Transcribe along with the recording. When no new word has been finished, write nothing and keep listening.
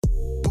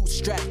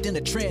bootstrapped in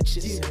the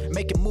trenches,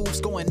 making moves,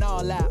 going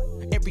all out.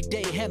 Every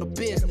day handle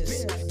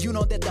business. You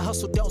know that the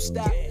hustle don't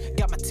stop.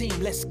 Got my team,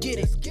 let's get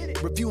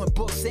it. Reviewing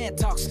books and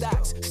talk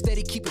stocks.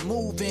 Steady keep it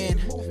moving.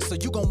 So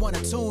you gon'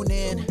 wanna tune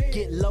in.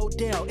 Get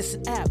Lodell, it's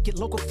an app. Get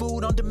local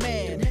food on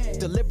demand.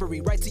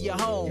 Delivery right to your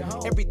home.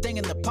 Everything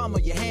in the palm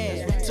of your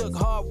hand. Took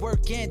hard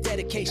work and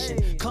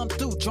dedication. Come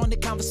through, join the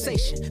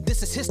conversation.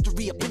 This is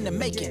history up in the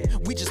making.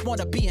 We just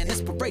wanna be an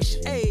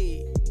inspiration.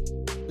 Hey,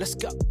 let's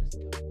go.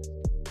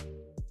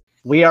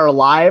 We are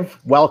live.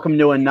 Welcome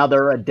to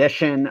another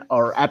edition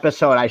or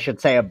episode, I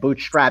should say, of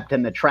Bootstrapped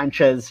in the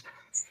Trenches.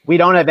 We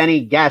don't have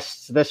any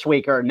guests this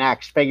week or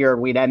next. Figured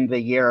we'd end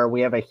the year.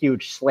 We have a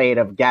huge slate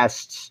of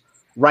guests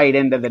right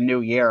into the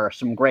new year.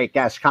 Some great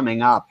guests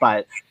coming up,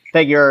 but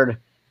figured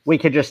we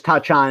could just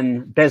touch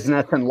on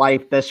business and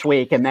life this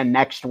week. And then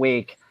next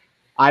week,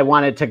 I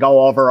wanted to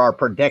go over our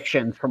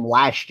predictions from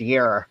last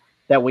year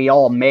that we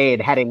all made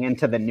heading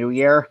into the new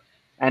year.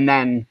 And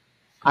then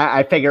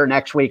I figure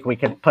next week we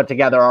could put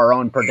together our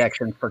own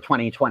predictions for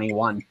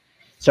 2021.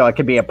 So it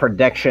could be a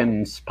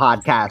predictions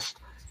podcast.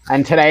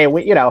 And today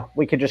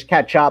we could just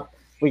catch up.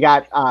 We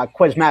got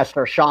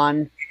Quizmaster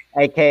Sean,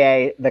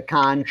 aka the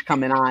Conch,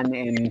 coming on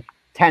in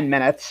 10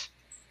 minutes.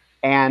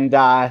 And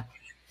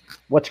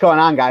what's going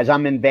on, guys?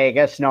 I'm in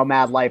Vegas.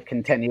 Nomad life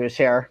continues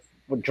here.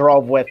 We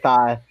drove with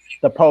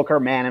the poker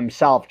man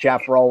himself,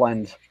 Jeff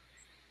Rowland,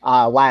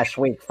 last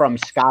week from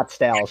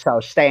Scottsdale. So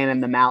staying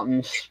in the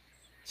mountains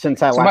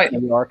since I left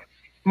New York.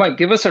 Mike,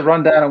 give us a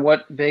rundown of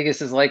what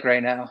Vegas is like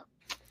right now.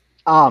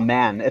 Oh,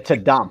 man, it's a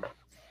dump.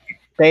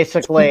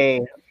 Basically,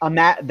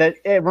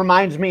 it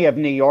reminds me of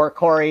New York,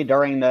 Corey,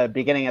 during the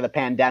beginning of the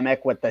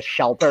pandemic with the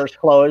shelters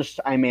closed.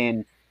 I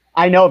mean,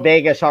 I know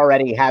Vegas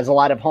already has a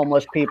lot of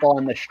homeless people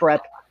on the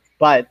Strip,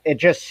 but it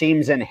just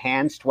seems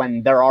enhanced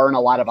when there aren't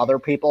a lot of other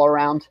people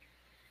around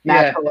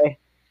naturally. Yeah.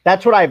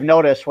 That's what I've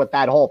noticed with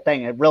that whole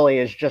thing. It really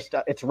is just,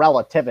 it's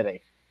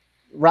relativity.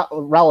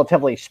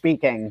 Relatively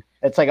speaking,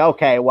 it's like,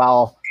 okay,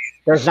 well,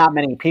 there's not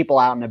many people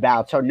out and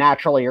about, so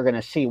naturally you're going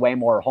to see way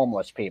more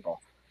homeless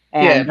people.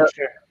 And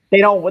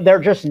they're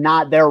just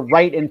not, they're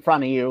right in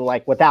front of you,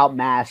 like without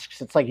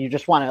masks. It's like you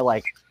just want to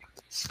like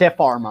stiff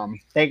arm them.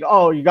 They go,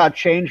 oh, you got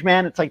change,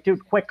 man? It's like,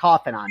 dude, quit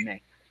coughing on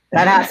me.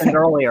 That happened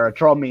earlier. It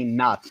drove me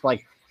nuts.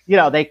 Like,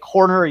 they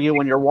corner you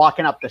when you're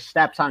walking up the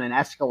steps on an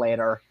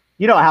escalator.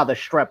 You know how the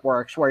Strip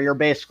works, where you're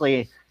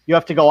basically, you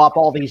have to go up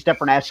all these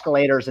different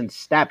escalators and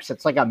steps.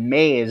 It's like a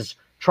maze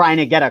trying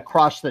to get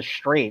across the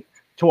street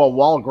to a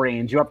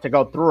Walgreens. You have to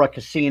go through a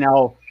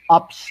casino,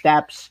 up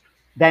steps,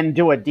 then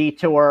do a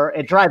detour.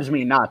 It drives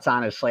me nuts,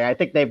 honestly. I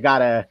think they've got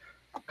to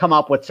come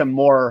up with some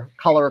more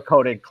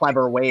color-coded,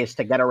 clever ways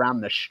to get around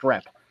the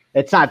Strip.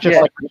 It's not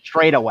just like a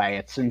straightaway.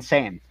 It's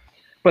insane.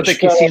 But the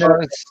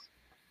casinos,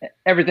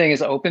 everything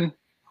is open?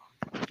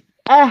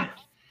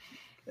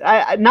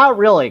 Not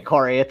really,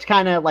 Corey. It's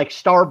kind of like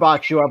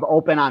Starbucks. You have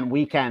open on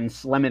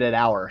weekends, limited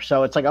hours.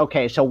 So it's like,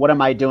 okay, so what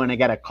am I doing to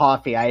get a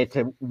coffee? I had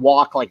to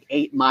walk like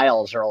 8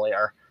 miles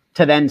earlier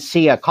to then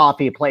see a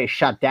coffee place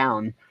shut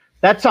down.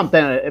 That's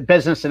something, a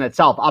business in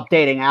itself,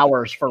 updating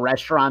hours for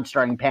restaurants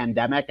during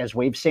pandemic, as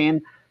we've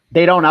seen.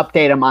 They don't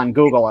update them on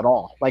Google at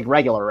all, like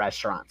regular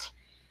restaurants.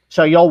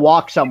 So you'll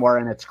walk somewhere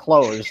and it's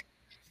closed.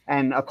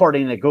 And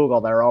according to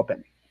Google, they're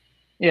open.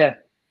 Yeah.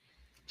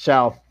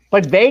 So...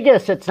 But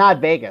Vegas, it's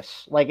not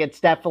Vegas. Like, it's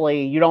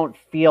definitely, you don't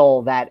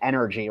feel that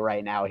energy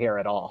right now here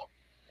at all.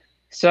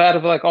 So out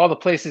of like all the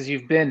places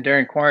you've been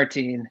during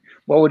quarantine,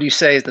 what would you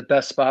say is the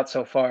best spot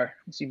so far?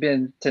 So you've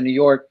been to New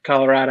York,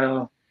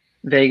 Colorado,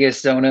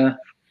 Vegas, Zona.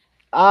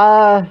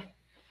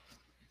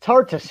 It's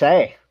hard to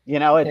say.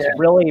 It's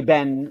really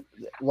been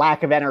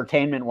lack of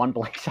entertainment one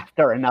place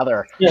after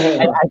another.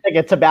 And I think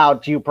it's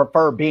about, do you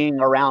prefer being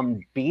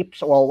around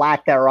beeps? Well,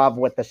 lack thereof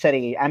with the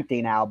city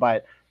empty now,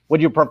 but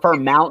would you prefer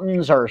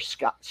mountains or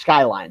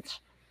skylines?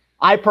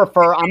 I'm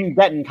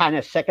getting kind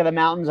of sick of the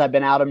mountains. I've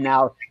been out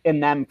in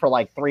them for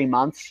like 3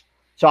 months.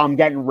 So I'm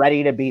getting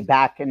ready to be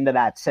back into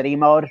that city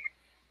mode.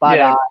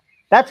 But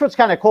that's what's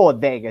kind of cool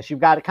with Vegas. You've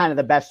got kind of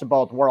the best of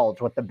both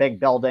worlds with the big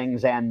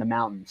buildings and the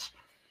mountains.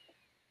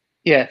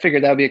 Yeah, I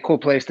figured that would be a cool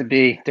place to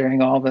be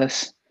during all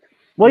this.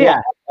 Well,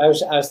 yeah. I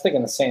was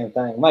thinking the same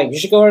thing. Mike, you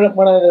should go to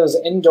one of those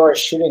indoor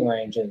shooting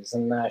ranges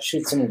and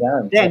shoot some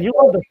guns. Yeah, you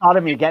love the thought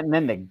of me getting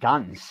into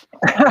guns.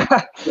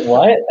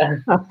 What? I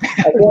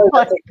feel like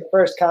that's like the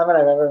first comment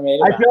I've ever made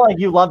about I feel like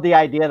you love the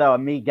idea, though,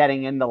 of me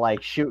getting into,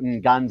 like, shooting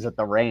guns at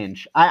the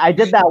range. I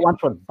did that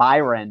once with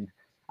Byron.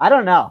 I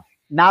don't know.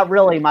 Not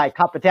really my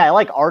cup of tea. I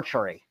like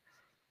archery.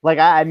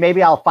 Like,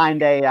 maybe I'll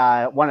find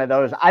one of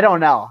those. I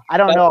don't know. I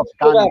don't know.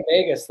 What about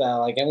Vegas,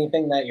 though? Like,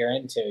 anything that you're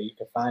into, you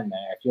could find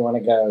there. If you want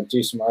to go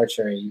do some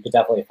archery, you could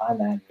definitely find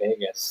that in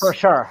Vegas. For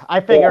sure.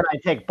 I figured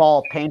I'd take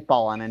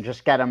paintballing and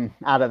just get them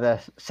out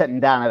of sitting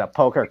down at a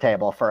poker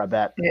table for a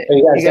bit. Yeah,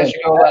 you guys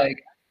should go,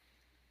 like,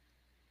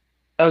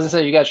 I was going to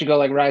say, you guys should go,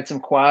 like, ride some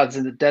quads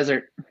in the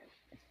desert.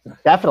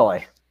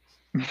 Definitely.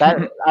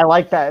 I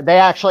like that. They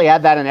actually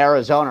had that in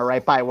Arizona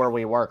right by where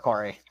we were,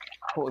 Corey.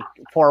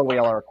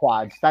 4-wheeler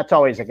quads. That's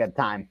always a good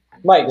time.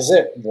 Mike, is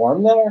it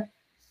warm there?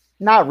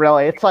 Not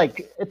really. It's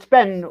like it's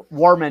been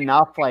warm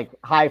enough, like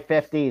high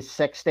 50s,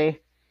 60.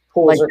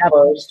 Pools Like are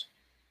closed.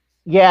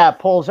 Yeah,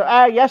 pools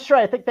are.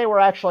 Yesterday, I think they were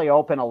actually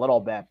open a little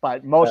bit,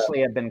 but mostly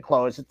have been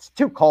closed. It's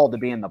too cold to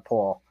be in the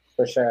pool.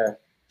 For sure.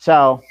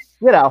 So,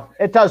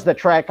 it does the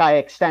trick. I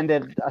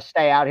extended a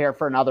stay out here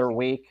for another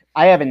week.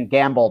 I haven't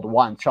gambled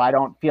once, so I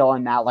don't feel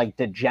in that like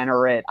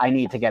degenerate, I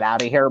need to get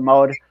out of here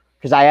mode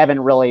because I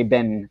haven't really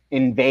been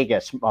in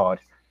Vegas mode.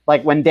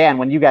 Like when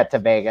you get to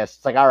Vegas,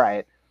 it's like, all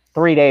right,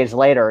 3 days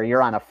later,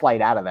 you're on a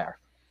flight out of there.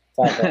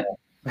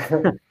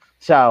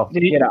 So,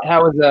 did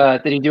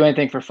he do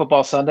anything for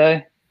Football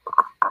Sunday?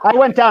 I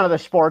went down to the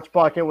sports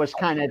book. It was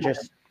kind of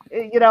just,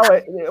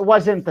 it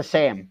wasn't the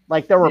same.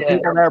 Like there were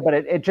people there, but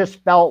it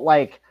just felt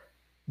like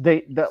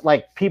the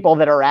like people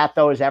that are at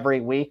those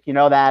every week. You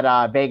know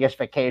that Vegas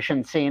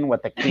vacation scene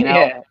with the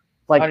keynote,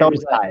 like 100%.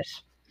 Those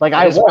guys. Like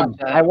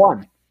I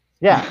won.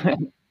 Yeah,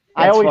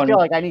 I always feel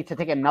like I need to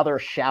take another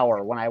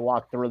shower when I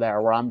walk through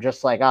there, where I'm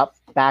just like up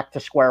back to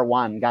square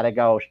one. Got to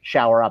go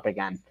shower up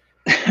again.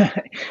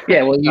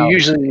 Yeah, well, you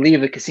usually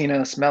leave the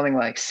casino smelling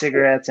like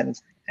cigarettes and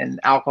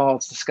alcohol.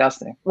 It's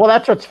disgusting. Well,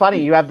 that's what's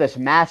funny. You have this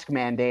mask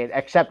mandate,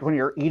 except when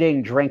you're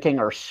eating, drinking,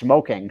 or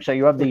smoking. So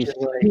you have these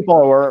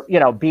people who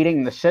are,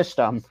 beating the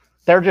system.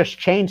 They're just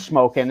chain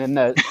smoking in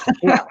the.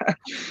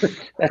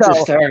 That's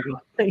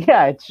hysterical.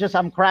 Yeah, it's just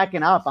I'm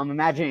cracking up. I'm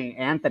imagining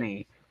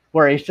Anthony,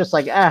 where he's just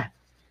like,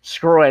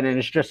 screw it, and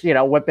it's just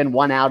whipping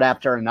one out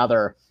after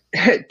another.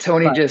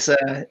 Tony just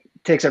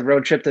takes a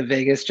road trip to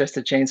Vegas just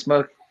to chain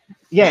smoke.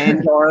 Yeah,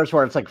 indoors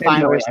where it's like,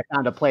 finally, I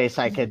found a place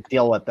I could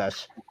deal with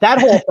this. That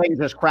whole thing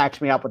just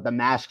cracks me up with the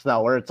masks,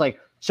 though, where it's like,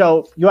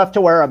 so you have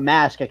to wear a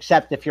mask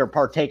except if you're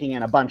partaking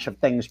in a bunch of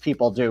things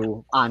people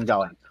do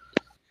ongoing.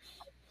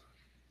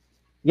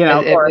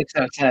 It makes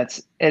no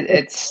sense.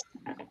 It's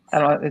I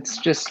don't know, it's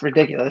just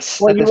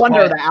ridiculous. Well, you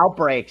wonder the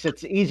outbreaks.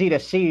 It's easy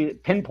to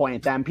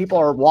pinpoint them. People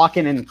are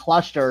walking in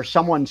clusters.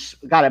 Someone's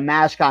got a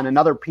mask on, and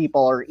other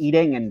people are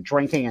eating and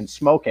drinking and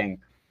smoking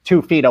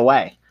 2 feet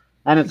away.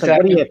 And it's like,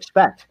 what do you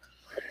expect?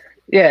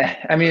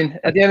 Yeah, I mean,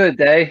 at the end of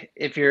the day,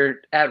 if you're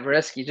at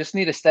risk, you just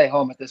need to stay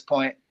home at this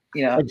point.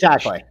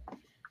 Exactly.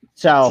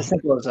 So it's as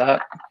simple as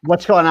that.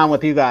 What's going on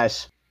with you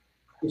guys?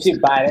 You see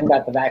Biden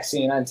got the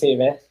vaccine on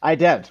TV. I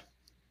did.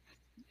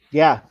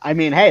 Yeah, I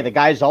mean, hey, the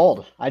guy's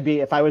old.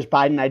 If I was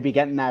Biden, I'd be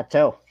getting that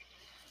too.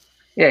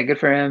 Yeah, good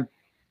for him.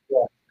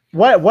 Yeah.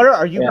 What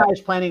are you guys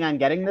planning on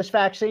getting this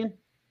vaccine?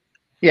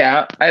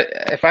 Yeah,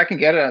 if I can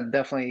get it, I'm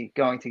definitely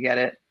going to get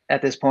it.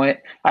 At this point,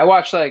 I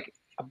watched like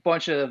a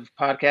bunch of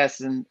podcasts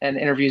and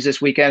interviews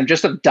this weekend,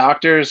 just of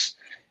doctors,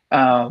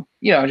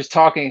 just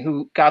talking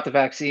who got the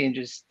vaccine,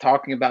 just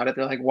talking about it.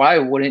 They're like, why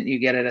wouldn't you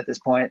get it at this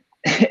point?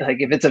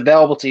 Like, if it's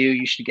available to you,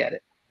 you should get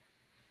it.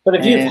 But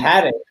if you've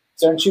had it,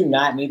 don't you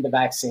not need the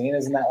vaccine?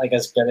 Isn't that like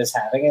as good as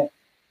having it?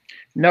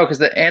 No, because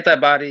the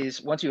antibodies,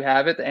 once you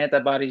have it, the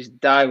antibodies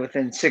die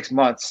within 6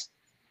 months.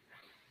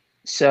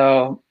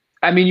 So,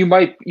 I mean, you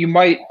might,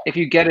 if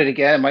you get it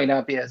again, it might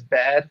not be as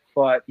bad,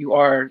 but you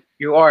are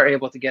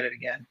able to get it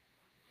again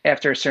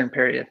after a certain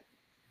period.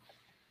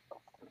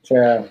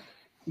 Sure.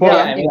 Well,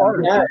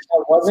 I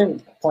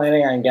wasn't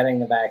planning on getting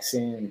the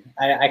vaccine.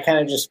 I kind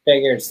of just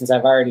figured, since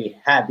I've already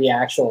had the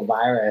actual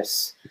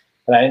virus,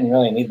 that I didn't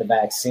really need the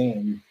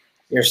vaccine.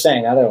 You're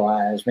saying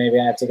otherwise. Maybe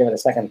I have to give it a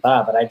second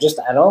thought, but I'm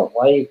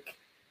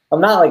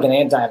not like an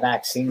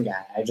anti-vaccine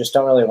guy. I just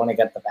don't really want to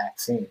get the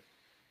vaccine.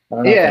 I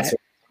don't know if that's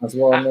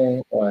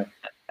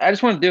I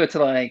just want to do it to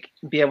like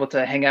be able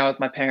to hang out with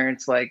my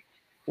parents, like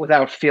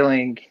without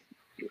worrying.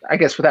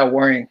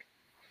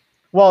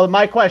 Well,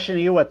 my question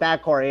to you with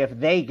that, Corey, if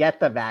they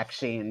get the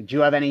vaccine, do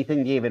you have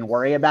anything to even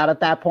worry about at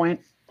that point?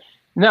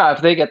 No,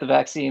 if they get the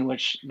vaccine,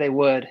 which they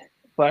would.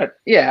 But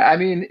yeah, I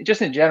mean,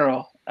 just in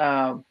general,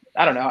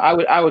 I don't know.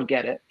 I would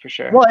get it for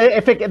sure. Well,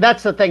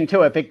 that's the thing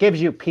too. If it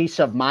gives you peace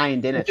of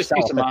mind in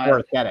itself, it's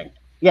worth getting.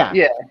 Yeah.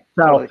 Yeah.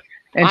 So totally.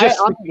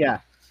 And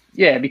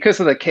yeah, because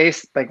of the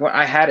case, like when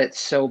I had it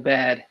so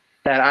bad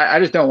that I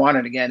just don't want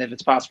it again. If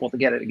it's possible to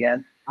get it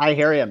again. I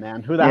hear you,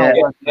 man. Who the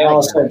hell? They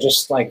also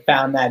just like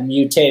found that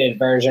mutated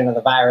version of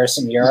the virus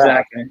in Europe.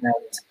 Exactly. And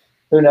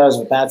who knows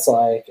what that's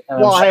like?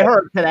 Well, I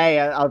heard today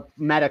a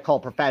medical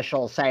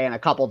professional saying, a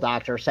couple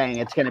doctors saying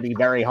it's going to be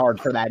very hard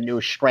for that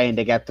new strain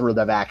to get through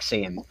the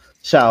vaccine.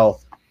 So,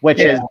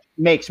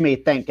 makes me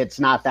think it's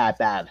not that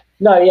bad.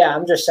 No, yeah,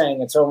 I'm just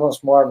saying it's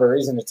almost more of a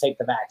reason to take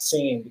the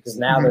vaccine because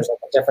now there's like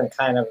a different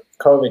kind of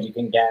COVID you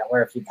can get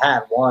where if you've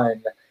had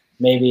one,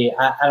 maybe,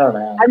 I don't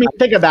know. I mean,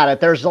 think about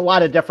it. There's a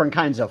lot of different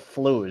kinds of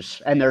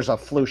flus, and there's a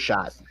flu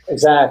shot.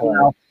 Exactly.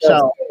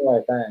 So,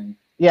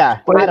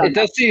 yeah. But it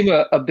does seem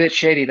a bit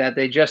shady that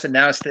they just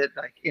announced it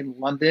like in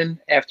London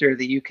after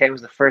the UK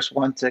was the first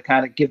one to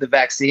kind of give the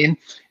vaccine.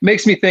 It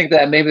makes me think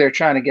that maybe they're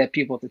trying to get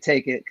people to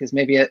take it because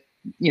maybe,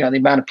 the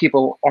amount of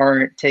people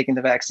aren't taking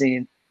the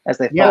vaccine as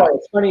they thought. Yeah,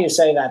 it's funny you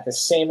say that. The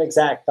same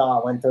exact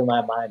thought went through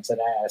my mind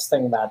today. I was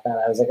thinking about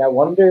that. I was like, I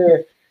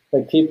wonder,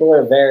 like, people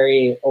are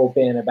very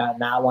open about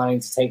not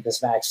wanting to take this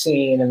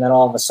vaccine, and then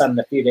all of a sudden,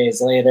 a few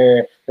days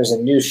later, there's a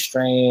new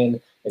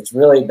strain. It's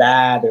really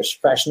bad. There's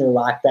fresh new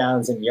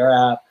lockdowns in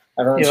Europe.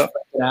 Everyone's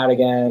freaking out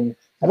again.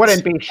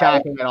 Wouldn't be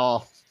shocking at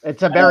all.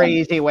 It's a very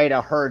easy way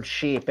to herd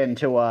sheep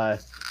into a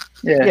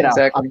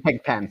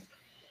pig pen.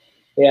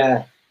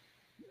 Yeah.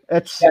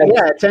 It's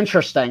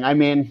interesting. I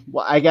mean,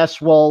 I guess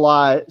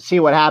we'll see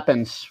what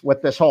happens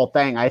with this whole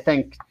thing. I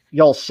think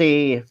you'll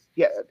see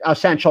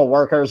essential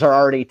workers are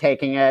already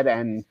taking it,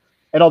 and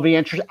it'll be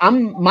interesting.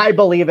 My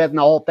belief in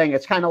the whole thing,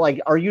 it's kind of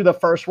like, are you the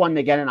first one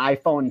to get an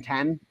iPhone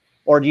 10,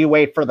 or do you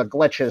wait for the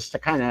glitches to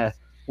kind of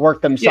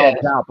work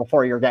themselves out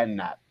before you're getting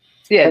that?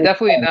 Yeah,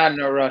 definitely not in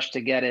a rush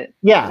to get it.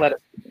 Yeah,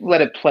 let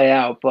it play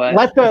out, but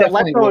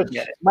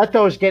let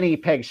those guinea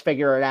pigs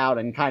figure it out,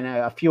 and kind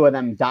of a few of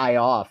them die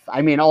off.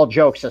 I mean, all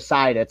jokes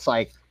aside, it's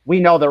like we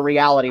know the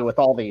reality with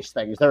all these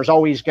things. There's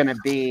always going to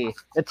be,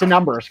 it's a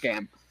numbers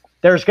game.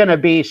 There's going to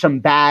be some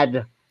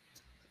bad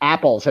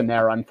apples in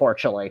there,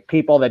 unfortunately.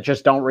 People that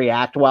just don't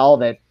react well,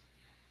 that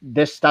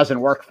this doesn't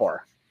work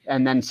for,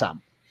 and then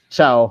some.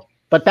 So,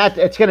 but that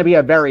it's going to be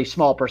a very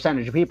small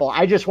percentage of people.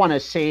 I just want to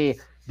see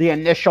the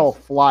initial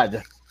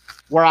flood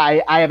where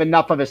I have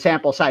enough of a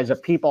sample size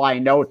of people I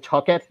know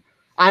took it,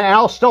 and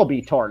I'll still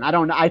be torn.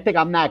 I think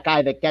I'm that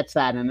guy that gets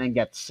that and then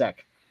gets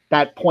sick,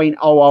 that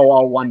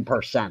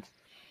 0.0001%.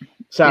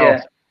 So,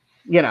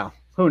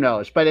 who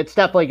knows, but it's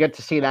definitely good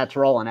to see that's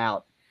rolling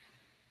out.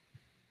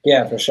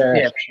 Yeah, for sure.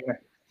 Yeah, for sure.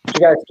 Did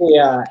you guys see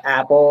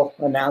Apple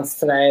announced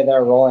today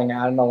they're rolling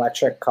out an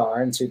electric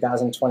car in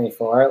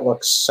 2024? It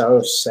looks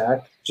so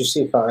sick. Did you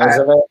see photos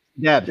of it?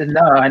 Yeah.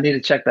 No, I need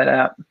to check that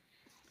out.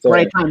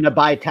 Great time to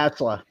buy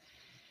Tesla.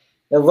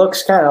 It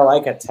looks kind of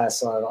like a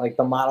Tesla, like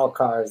the model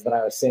cars that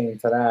I was seeing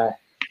today.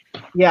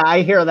 Yeah,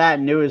 I hear that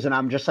news, and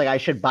I'm just like, I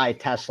should buy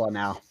Tesla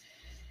now.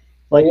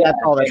 That's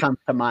all that comes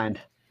to mind.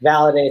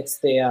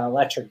 Validates the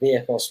electric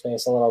vehicle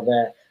space a little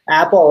bit.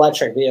 Apple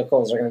electric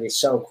vehicles are going to be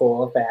so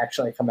cool if they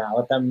actually come out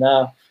with them,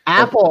 though.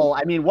 Apple,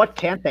 I mean, what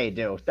can't they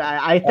do?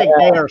 I think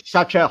they are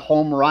such a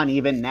home run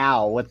even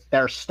now with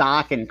their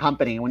stock and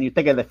company. When you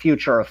think of the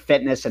future of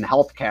fitness and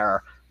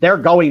healthcare, they're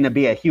going to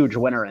be a huge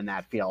winner in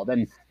that field.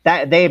 And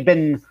that they've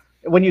been,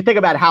 when you think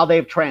about how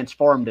they've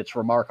transformed, it's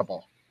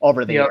remarkable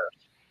over the years.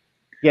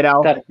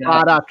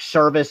 Product,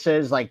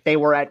 services, like they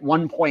were at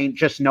one point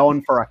just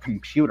known for a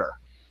computer,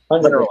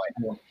 literally.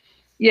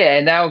 Yeah,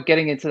 and now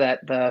getting into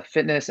the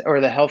fitness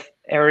or the health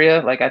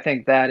area, like I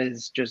think that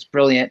is just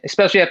brilliant,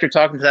 especially after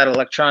talking to that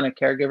electronic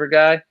caregiver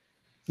guy.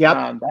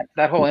 Yep.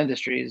 That whole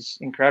industry is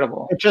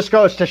incredible. It just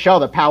goes to show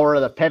the power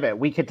of the pivot.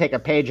 We could take a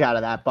page out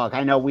of that book.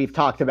 I know we've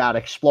talked about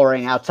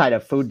exploring outside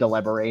of food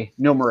delivery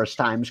numerous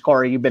times.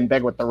 Corey, you've been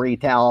big with the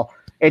retail.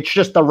 It's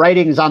just the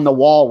writings on the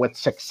wall with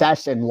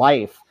success in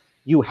life.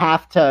 You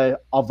have to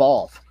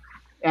evolve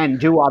and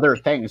do other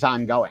things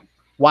ongoing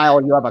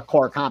while you have a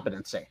core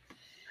competency.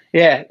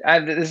 Yeah,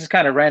 this is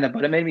kind of random,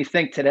 but it made me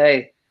think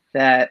today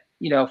that,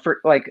 for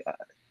like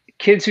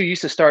kids who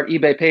used to start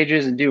eBay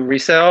pages and do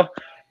resale,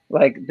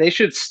 like they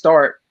should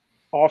start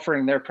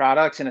offering their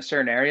products in a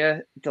certain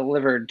area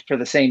delivered for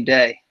the same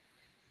day.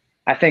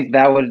 I think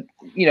that would,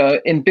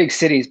 in big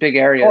cities, big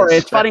areas. Or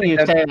it's funny you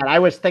say that. I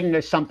was thinking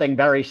of something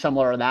very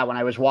similar to that when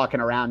I was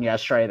walking around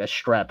yesterday, the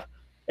Strip.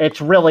 It's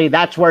really,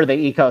 that's where the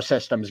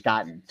ecosystem's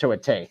gotten to a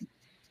T.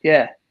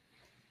 Yeah.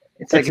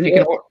 It's like, if you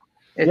can,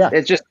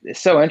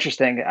 it's so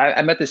interesting.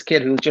 I met this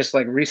kid who just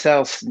like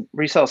resell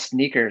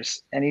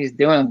sneakers, and he's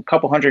doing a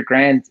couple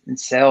 $100,000 in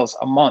sales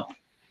a month.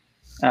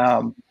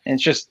 And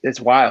it's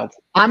wild.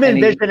 I'm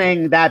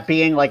envisioning that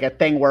being like a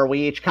thing where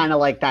we each kind of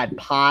like that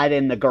pod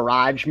in the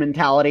garage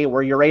mentality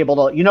where you're able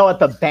to, at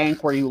the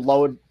bank where you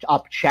load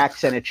up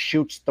checks and it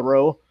shoots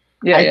through.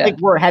 Yeah, I think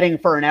we're heading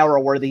for an era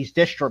where these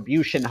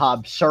distribution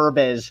hubs serve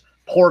as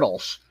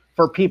portals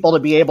for people to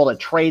be able to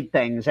trade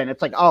things. And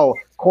it's like, oh,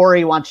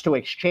 Corey wants to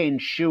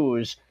exchange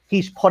shoes.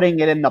 He's putting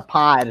it in the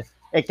pod.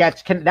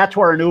 That's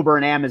where an Uber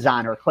and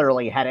Amazon are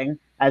clearly heading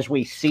as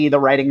we see the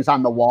writings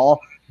on the wall.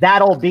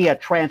 That'll be a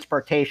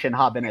transportation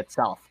hub in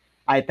itself,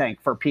 I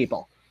think, for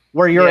people,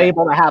 where you're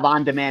able to have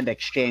on-demand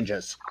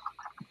exchanges.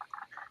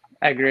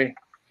 I agree.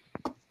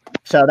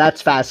 So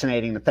that's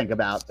fascinating to think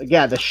about.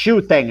 Yeah, the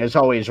shoe thing is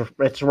always,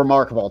 it's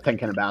remarkable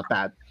thinking about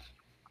that.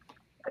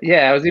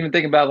 Yeah, I was even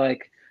thinking about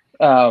like,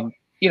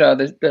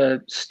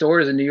 the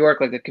stores in New York,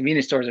 like the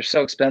convenience stores are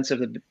so expensive,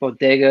 the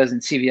bodegas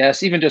and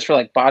CVS, even just for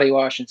like body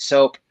wash and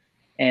soap.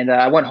 And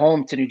I went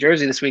home to New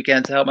Jersey this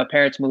weekend to help my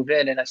parents move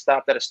in, and I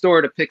stopped at a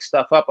store to pick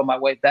stuff up on my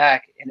way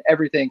back, and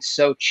everything's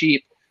so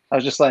cheap. I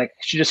was just like,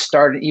 I should just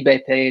start an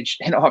eBay page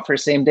and offer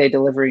same-day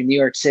delivery in New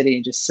York City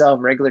and just sell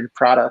regular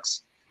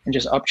products and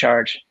just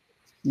upcharge.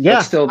 Yeah.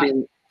 But still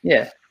be,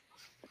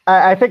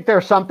 I think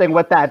there's something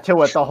with that too,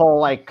 with the whole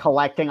like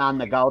collecting on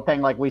the go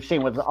thing, like we've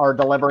seen with our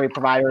delivery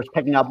providers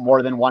picking up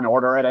more than one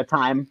order at a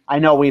time. I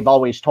know we've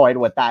always toyed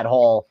with that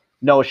whole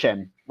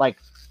notion, like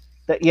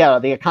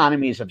the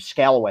economies of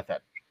scale with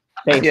it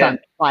based on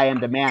supply and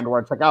demand,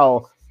 where it's like,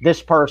 oh,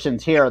 this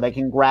person's here, they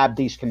can grab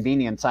these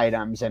convenience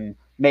items and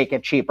make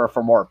it cheaper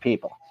for more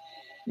people.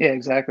 Yeah,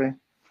 exactly.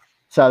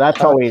 So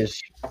that's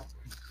always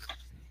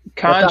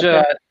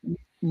Kanja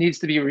needs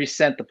to be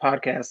resent the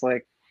podcast.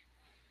 Like,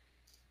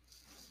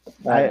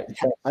 Did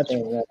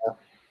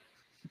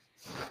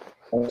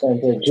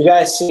you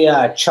guys see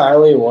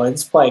Charlie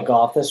Woods play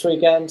golf this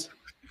weekend?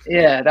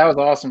 Yeah, that was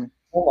awesome.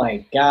 Oh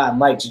my God,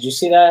 Mike, did you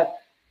see that?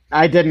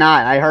 I did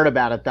not. I heard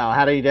about it though.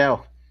 How did he do?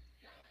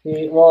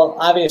 Well,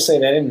 obviously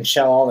they didn't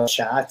show all the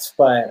shots,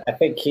 but I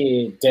think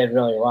he did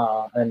really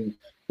well. And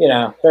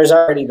there's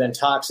already been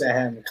talks of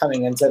him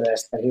coming into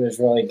this that he was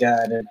really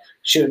good and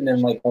shooting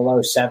in like the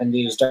low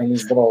 70s during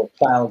these little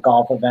style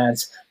golf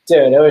events.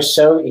 Dude,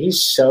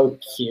 he's so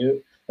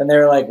cute. And they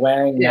were like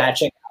wearing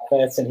matching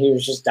outfits, and he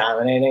was just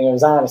dominating. It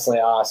was honestly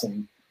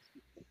awesome.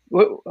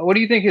 What do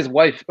you think his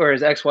wife or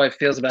his ex-wife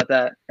feels about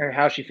that, or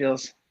how she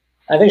feels?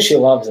 I think she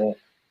loves it.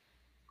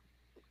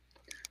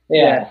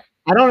 Yeah.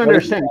 I don't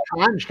understand.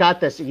 Kanj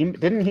got this.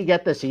 Didn't he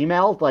get this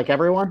emailed like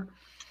everyone?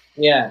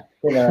 Yeah.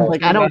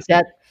 Like I don't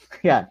get.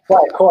 Yeah.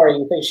 What, Corey?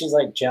 You think she's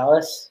like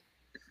jealous?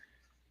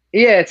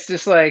 Yeah, it's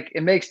just like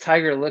it makes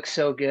Tiger look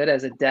so good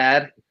as a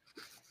dad,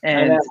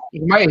 and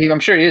I'm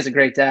sure he is a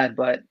great dad,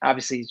 but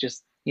obviously he's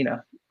just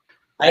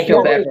I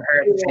feel bad for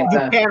her at the same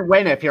time. You can't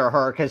win if you're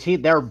her because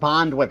their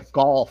bond with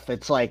golf.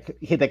 It's like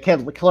the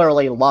kid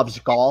clearly loves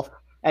golf.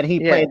 And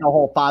he played the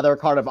whole father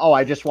card of,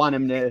 I just want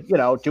him to,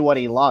 do what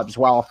he loves.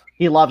 Well,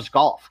 he loves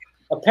golf.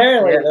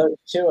 Apparently, those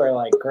two are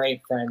like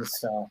great friends.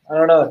 So I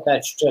don't know if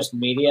that's just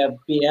media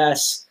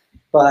BS,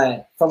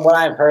 but from what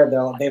I've heard,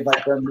 they've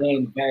like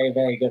remained very,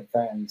 very good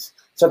friends.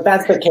 So if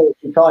that's the case,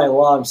 you probably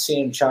love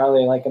seeing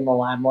Charlie like in the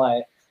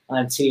limelight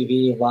on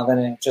TV, loving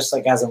it, just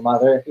like as a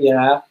mother,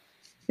 Yeah,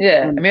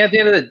 I mean, at the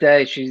end of the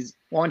day, she's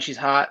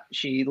hot.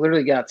 She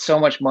literally got so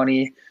much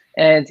money.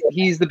 And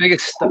he's the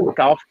biggest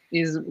golf.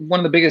 He's one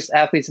of the biggest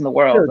athletes in the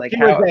world. Dude, like she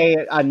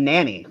was a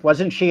nanny,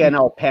 wasn't she? An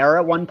au pair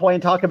at one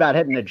point. Talk about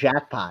hitting a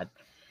jackpot.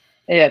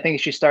 Yeah, I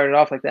think she started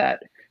off like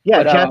that.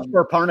 Yeah,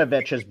 Jesper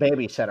Parnovich's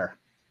babysitter.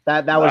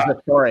 That was the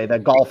story. The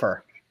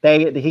golfer.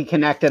 He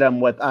connected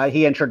him with.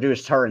 He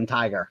introduced her and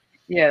Tiger.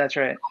 Yeah, that's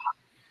right.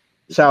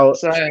 So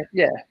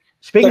yeah.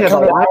 Speaking of the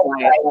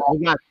limelight, we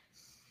got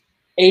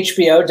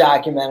HBO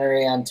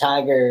documentary on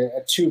Tiger,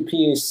 a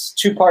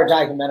two-part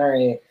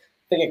documentary.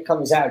 I think it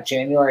comes out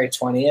January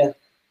 20th.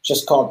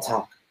 Just called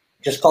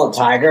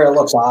Tiger. It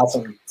looks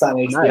awesome. It's on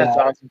HBO. That's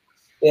awesome.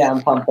 Yeah,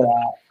 I'm pumped for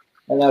that.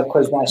 I know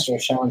Quizmaster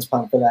Sean's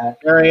pumped for that.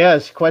 There he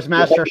is,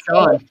 Quizmaster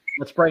Sean.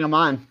 Let's bring him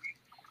on.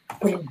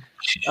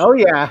 Oh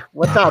yeah,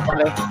 what's up,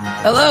 buddy?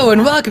 Hello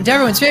and welcome to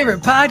everyone's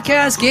favorite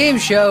podcast game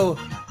show,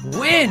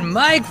 Win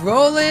Mike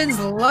Rowland's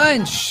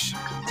Lunch.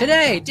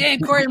 Today, Dan,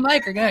 Corey, and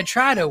Mike are going to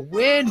try to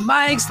win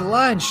Mike's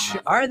lunch.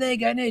 Are they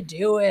going to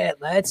do it?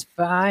 Let's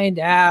find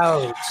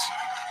out.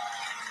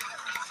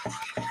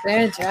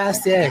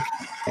 Fantastic.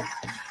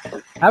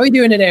 How we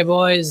doing today,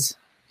 boys?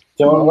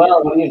 Doing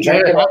well. What are you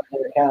drinking up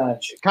there,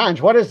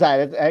 Conj, what is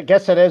that? I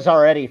guess it is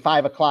already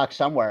 5 o'clock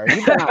somewhere.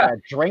 You've been on a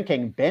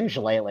drinking binge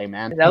lately,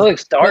 man. That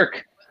looks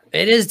dark.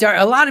 It is dark.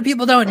 A lot of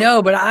people don't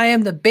know, but I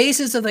am the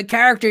basis of the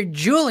character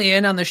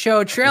Julian on the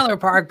show Trailer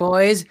Park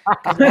Boys.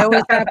 I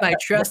always have my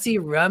trusty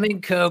rum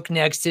and coke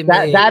next to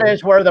me. That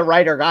is where the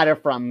writer got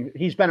it from.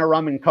 He's been a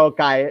rum and coke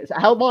guy.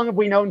 How long have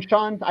we known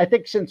Sean? I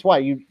think since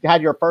what? You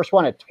had your first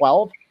one at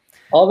 12?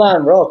 Hold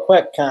on real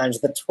quick, Conj.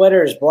 The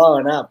Twitter's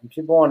blowing up, and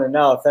people want to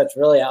know if that's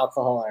really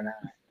alcohol or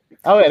not.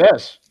 Oh, it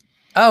is.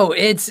 Oh,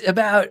 it's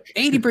about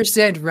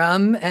 80%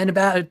 rum and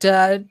about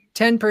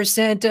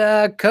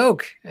 10%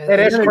 Coke. It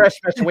is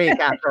Christmas week,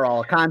 after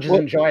all. Conj is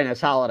enjoying his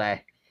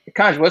holiday.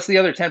 Conj, what's the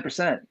other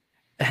 10%?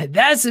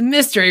 That's a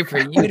mystery for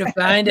you to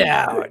find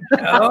out.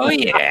 Oh,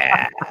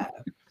 yeah.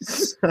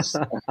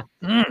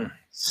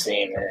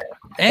 Seen it.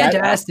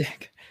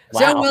 Fantastic. Wow.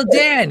 So will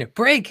Dan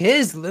break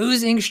his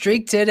losing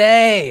streak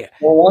today?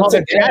 Well,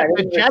 the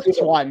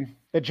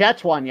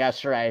Jets won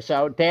yesterday,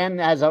 so Dan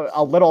has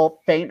a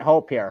little faint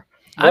hope here.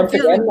 Once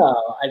again,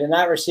 though, I did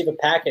not receive a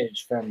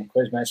package from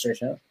Quizmaster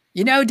Show.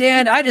 You know,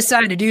 Dan, I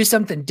decided to do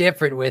something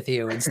different with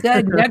you.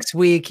 Instead, next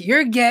week,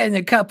 you're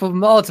getting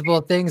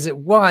multiple things at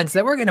once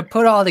that we're going to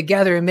put all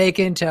together and make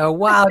into a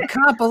wild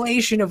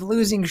compilation of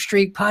losing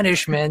streak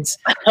punishments.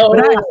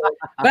 But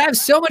I have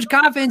so much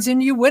confidence in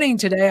you winning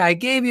today, I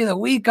gave you the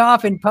week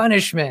off in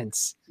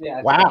punishments.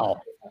 Yeah,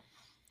 wow.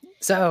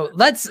 So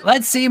let's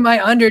see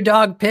my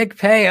underdog pick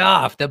pay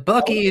off. The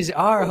bookies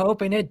are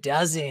hoping it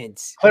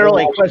doesn't.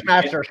 Clearly,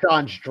 Quizmaster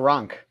Sean's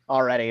drunk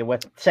already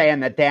with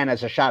saying that Dan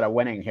has a shot of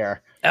winning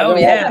here. Oh,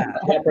 yeah.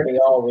 Jeopardy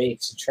all week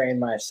to train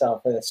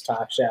myself for this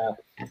talk show.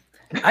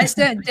 I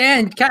sent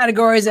Dan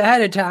categories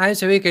ahead of time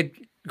so he could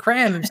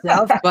cram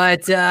himself,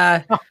 but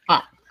I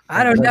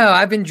don't know.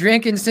 I've been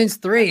drinking since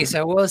 3,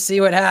 so we'll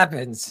see what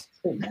happens.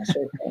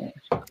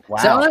 Wow.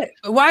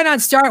 So why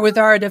not start with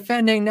our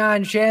defending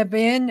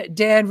non-champion,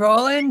 Dan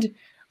Rowland?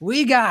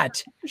 We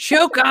got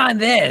Choke on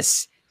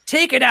This,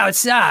 Take It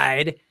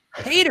Outside,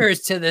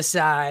 Haters to the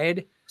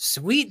Side,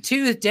 Sweet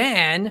Tooth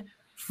Dan,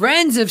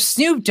 Friends of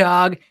Snoop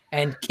Dogg,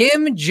 and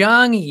Kim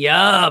Jong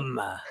Yum.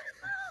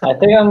 I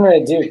think I'm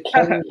going to do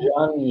Kim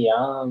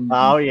Jong-yum.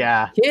 Oh,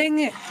 yeah.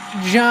 Kim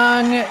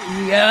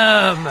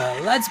Jong-yum.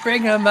 Let's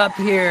bring him up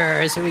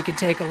here so we can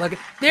take a look.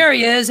 There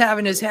he is,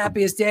 having his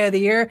happiest day of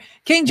the year.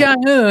 Kim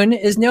Jong-un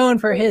is known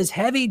for his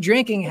heavy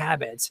drinking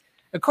habits.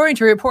 According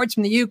to reports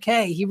from the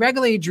UK, he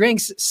regularly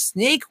drinks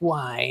snake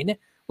wine,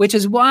 which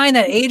is wine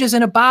that ages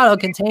in a bottle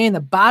containing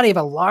the body of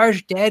a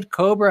large dead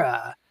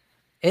cobra.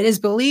 It is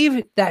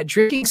believed that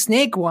drinking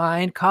snake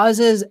wine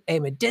causes a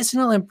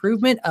medicinal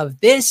improvement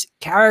of this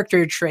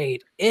character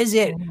trait. Is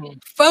it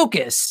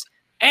focus,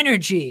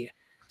 energy,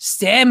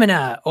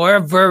 stamina, or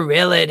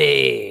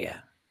virility?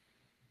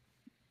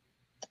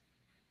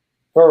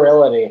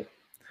 Virility.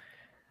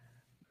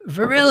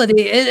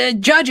 Virility.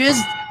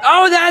 Judges.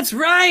 Oh, that's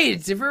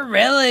right.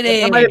 Virility.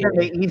 That might have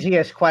been the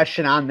easiest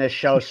question on this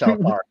show so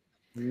far.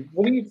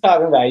 What are you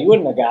talking about? You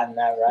wouldn't have gotten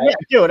that right. Yeah,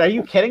 dude, are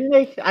you kidding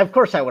me? Of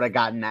course I would have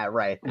gotten that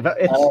right. But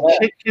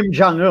it's Kim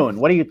Jong-un.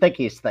 What do you think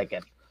he's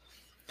thinking?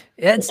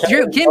 It's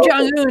true. Kim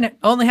Jong-un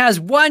only has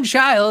one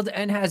child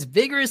and has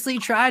vigorously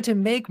tried to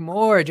make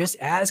more. Just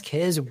ask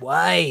his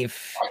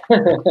wife.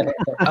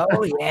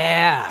 Oh,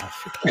 yeah.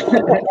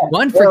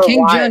 One for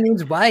Kim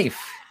Jong-un's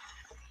wife.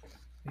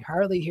 We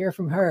hardly hear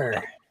from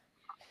her.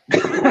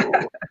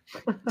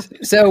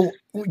 So,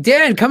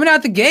 Dan, coming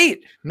out the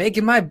gate,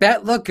 making my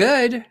bet look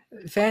good.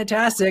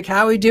 Fantastic.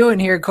 How we doing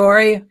here,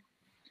 Corey?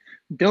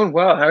 Doing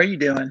well. How are you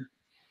doing?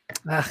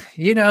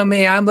 You know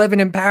me. I'm living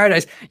in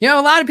paradise. You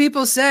know, a lot of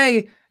people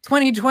say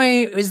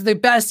 2020 is the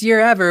best year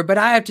ever, but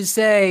I have to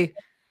say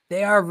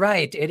they are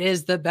right. It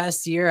is the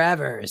best year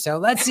ever. So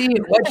let's see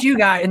what you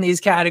got in these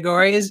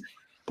categories.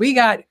 We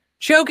got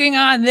choking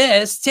on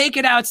this, take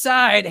it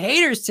outside,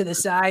 haters to the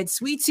side,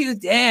 Sweet Tooth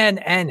Dan,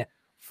 and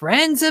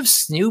friends of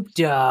Snoop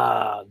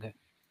Dogg.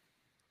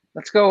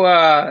 Let's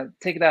go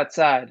take it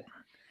outside.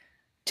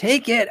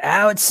 Take it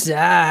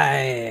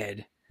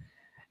outside.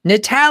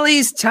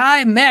 Natalie's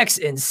Thai Mex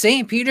in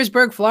St.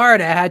 Petersburg,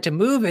 Florida had to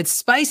move its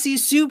spicy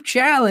soup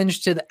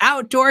challenge to the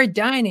outdoor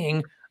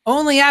dining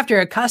only after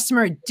a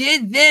customer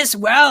did this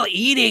while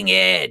eating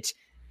it.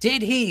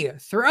 Did he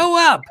throw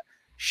up,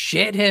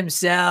 shit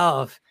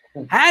himself,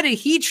 had a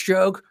heat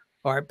stroke,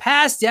 or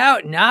passed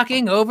out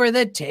knocking over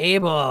the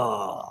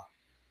table?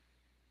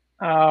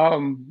 Wow,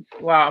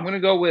 I'm gonna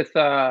go with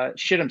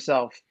shit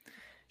himself.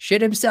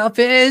 Shit himself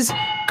is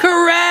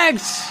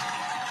correct.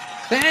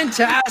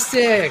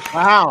 Fantastic.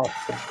 Wow.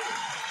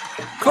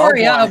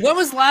 Corey, when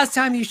was the last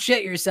time you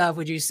shit yourself,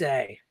 would you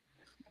say?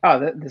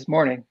 Oh, this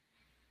morning.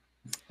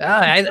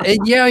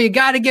 You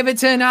got to give it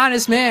to an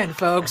honest man,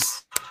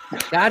 folks.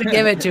 Got to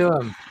give it to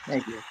him.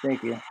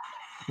 Thank you.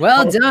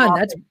 Well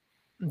done.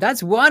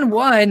 That's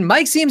 1-1.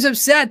 Mike seems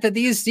upset that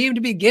these seem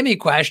to be gimme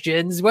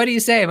questions. What do you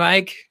say,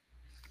 Mike?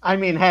 I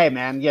mean, hey,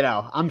 man, you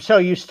know, I'm so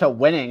used to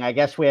winning. I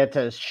guess we had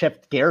to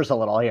shift gears a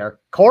little here.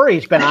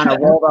 Corey's been on a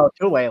roll, though,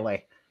 too,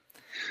 lately.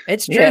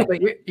 It's true, but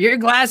your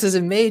glasses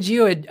have made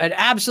you an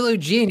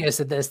absolute genius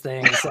at this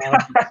thing. So.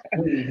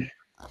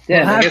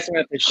 Dan, I guess I'm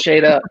going to have to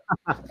shade up.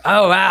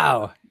 Oh,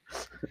 wow.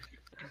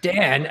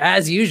 Dan,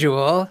 as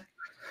usual,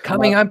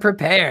 coming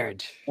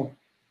unprepared.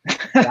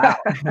 Wow.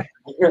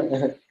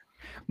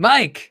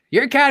 Mike,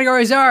 your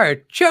categories are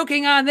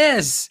choking on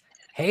this,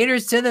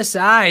 haters to the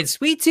side,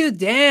 Sweet Tooth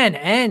Dan,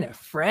 and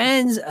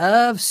friends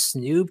of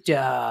Snoop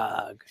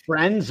Dogg.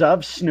 Friends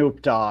of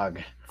Snoop Dogg.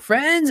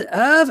 Friends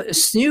of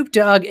Snoop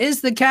Dogg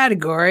is the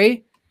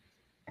category.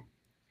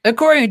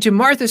 According to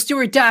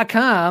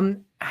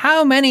MarthaStewart.com,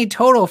 how many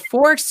total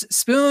forks,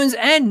 spoons,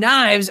 and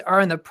knives are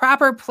in the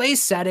proper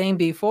place setting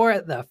before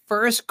the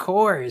first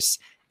course?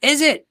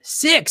 Is it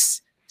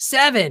 6,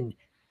 7,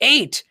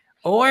 8,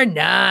 or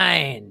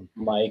 9?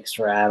 Mike's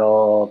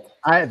rattled.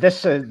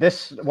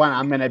 This one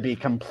I'm going to be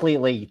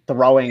completely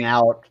throwing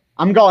out.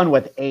 I'm going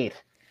with 8.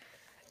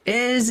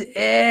 Is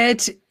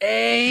it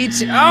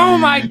 8? Oh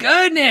my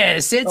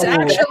goodness. It's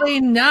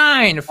actually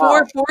 9.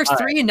 4 forks,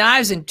 3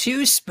 knives, and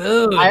 2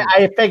 spoons.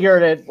 I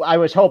figured it. I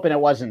was hoping it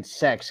wasn't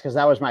 6 because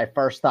that was my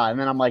first thought. And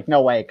then I'm like,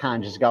 no way,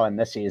 Conj is going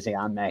this easy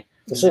on me.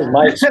 This is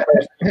Mike's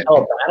first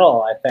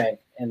battle, I think,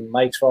 and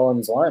Mike's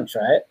Rollins lunch,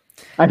 right?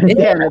 I mean,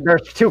 Dan,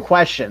 there's 2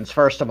 questions,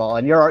 first of all,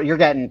 and you're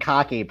getting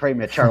cocky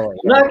prematurely.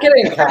 I'm not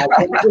getting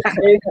cocky.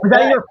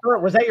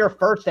 Was that your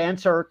first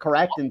answer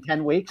correct in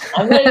 10 weeks?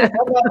 I'm not even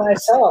talking about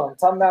myself. I'm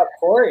talking about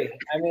Corey.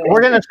 I mean,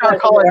 we're gonna start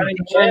calling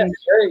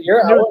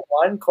you're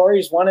 0-1.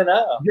 Corey's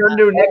 1-0. Your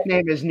new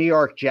nickname is New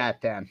York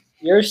Jet, Dan.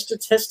 Your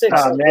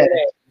statistics are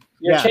winning.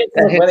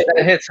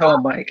 That hits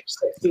home, Mike.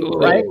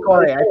 Right,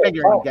 Corey? I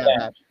figured you'd get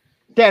that.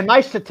 Dan,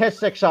 my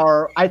statistics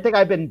are, I think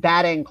I've been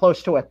batting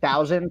close to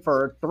 1,000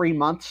 for 3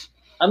 months.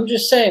 I'm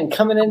just saying,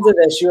 coming into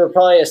this, you were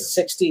probably a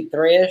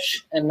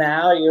 63-ish, and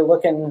now you're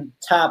looking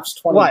tops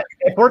 20. What?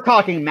 If we're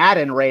talking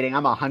Madden rating,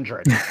 I'm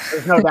 100.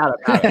 There's no doubt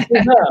about it.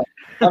 No,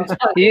 I'm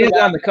talking he is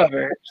on the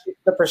cover.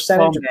 The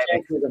percentage of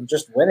chances of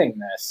just winning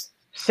this.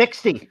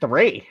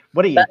 63.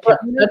 What are you?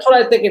 That's what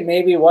I think it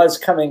maybe was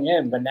coming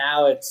in, but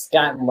now it's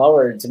gotten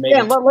lowered to maybe.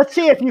 Yeah, let's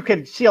see if you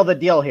could seal the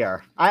deal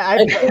here.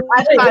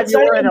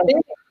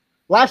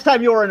 Last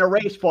time you were in a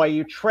race, boy,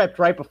 you tripped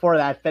right before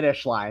that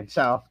finish line.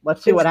 So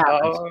let's see what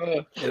happens.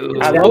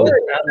 I love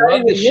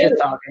the shit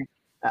talking.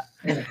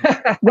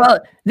 Well,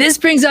 this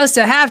brings us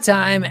to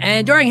halftime,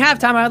 and during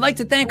halftime, I'd like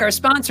to thank our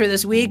sponsor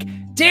this week,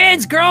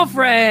 Dan's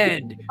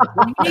Girlfriend.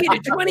 When you need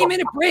a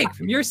 20-minute break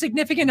from your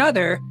significant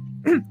other,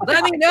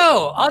 let me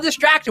know. I'll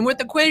distract him with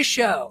the quiz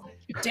show.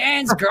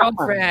 Dan's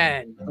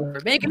Girlfriend for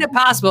making it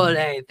possible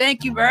today.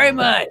 Thank you very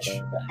much.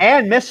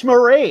 And Miss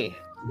Marie.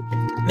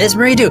 Miss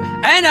Marie too.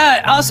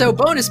 And also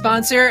bonus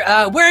sponsor,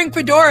 wearing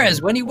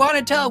fedoras when you want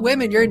to tell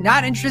women you're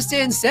not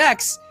interested in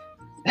sex.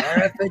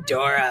 Wear a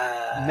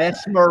fedora.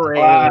 Miss Marie.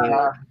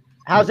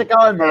 How's it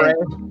going, Marie?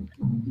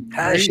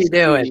 How's she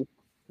doing?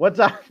 What's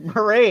up,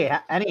 Marie?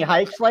 Any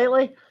hikes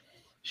lately?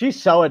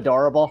 She's so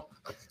adorable.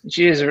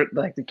 She is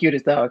like the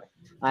cutest dog.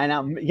 I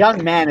know.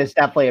 Young man is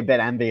definitely a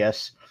bit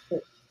envious.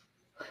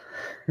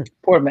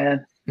 Poor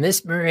man.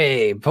 Miss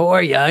Marie,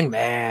 poor young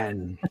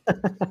man.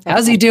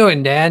 How's he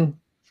doing, Dan?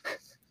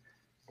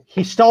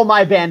 He stole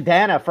my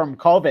bandana from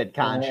COVID,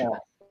 Conch.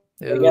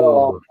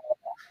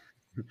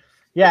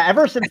 Yeah,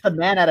 ever since the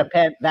man had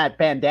that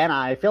bandana,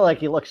 I feel like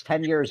he looks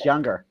 10 years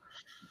younger.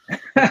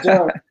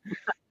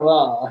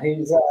 Well,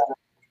 he's a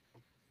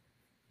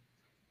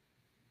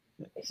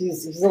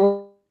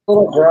little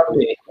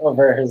grumpy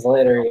over his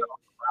later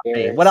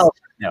years. What else?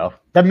 No,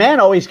 the man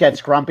always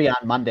gets grumpy on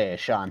Monday,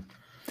 Sean.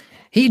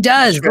 He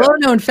does. Little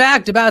known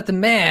fact about the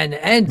man,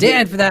 and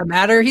Dan for that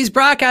matter, he's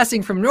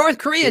broadcasting from North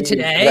Korea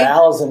today.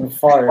 Growls and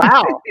farts.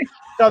 Wow.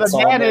 So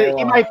the man,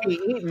 he might be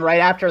eating right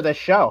after this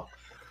show.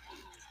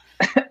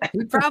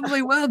 He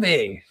probably will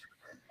be.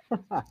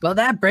 Well,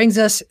 that brings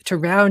us to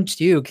round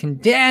 2. Can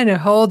Dan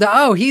hold?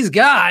 Oh, he's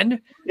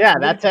gone. Yeah,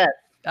 that's it.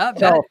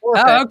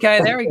 Okay.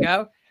 There we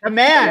go. The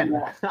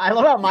man. I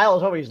love how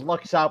Miles always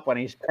looks up when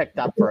he's picked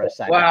up for a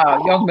second.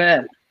 Wow, young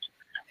man.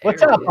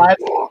 What's up, bud?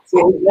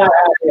 He's not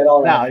happy at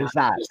all. No, he's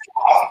not.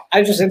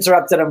 I just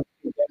interrupted him.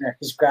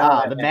 He's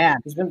growling. The man.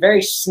 He's been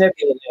very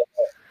snippy.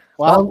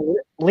 Well,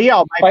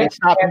 Leo might be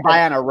stopping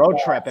by on a road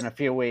trip in a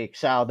few weeks,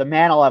 so the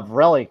man will have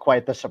really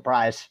quite the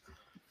surprise.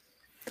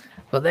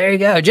 Well, there you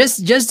go.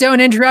 Just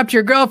don't interrupt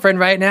your girlfriend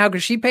right now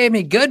because she paid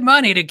me good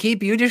money to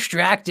keep you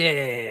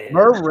distracted.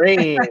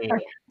 Marie.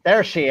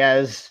 There she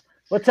is.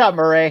 What's up,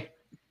 Marie?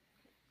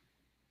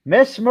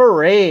 Miss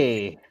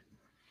Marie.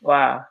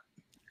 Wow.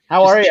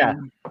 How are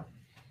you?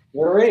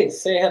 Marie,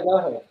 say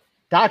hello.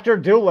 Dr.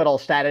 Doolittle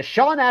status.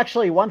 Sean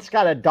actually once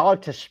got a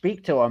dog to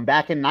speak to him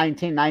back in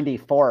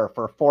 1994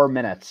 for 4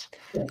 minutes.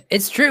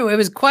 It's true. It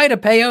was quite a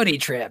peyote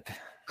trip.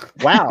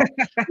 Wow.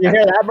 You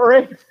hear that,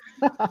 Marie?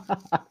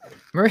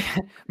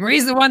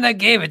 Marie's the one that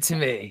gave it to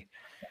me.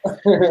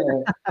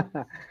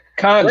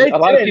 Conj, a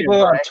lot of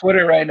people on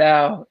Twitter right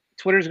now.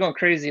 Twitter's going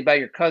crazy about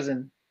your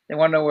cousin. They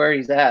want to know where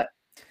he's at.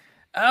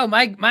 Oh,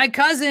 my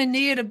cousin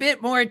needed a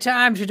bit more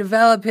time to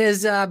develop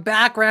his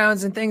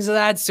backgrounds and things of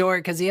that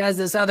sort because he has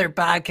this other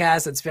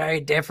podcast that's very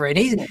different.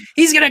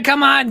 He's gonna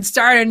come on and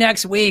start it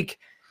next week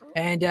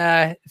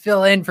and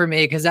fill in for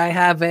me because I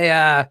have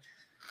a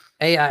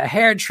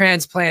hair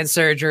transplant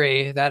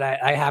surgery that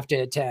I have to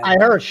attend. I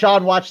heard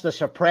Sean watched The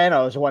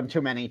Sopranos one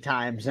too many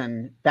times,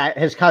 and that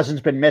his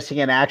cousin's been missing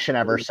in action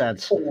ever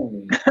since.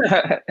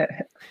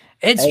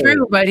 It's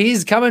true, but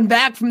he's coming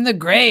back from the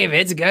grave.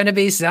 It's gonna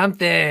be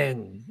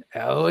something.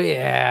 Oh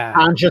yeah.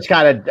 Sean just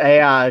got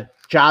a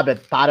job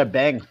at Bada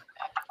Bing.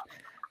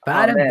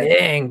 Bada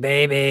Bing,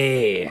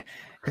 baby.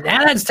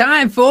 Now it's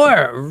time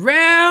for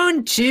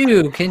round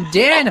 2. Can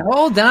Dan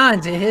hold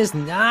on to his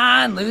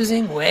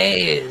non-losing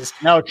ways?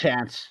 No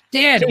chance.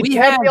 Dan, we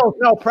have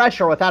no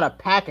pressure without a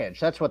package.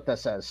 That's what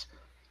this is.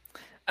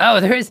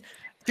 Oh,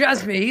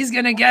 trust me, he's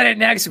gonna get it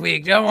next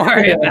week. Don't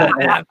worry about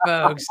that,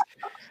 folks.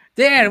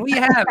 Dan, we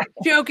have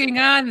Joking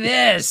on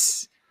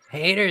This,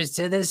 Haters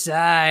to the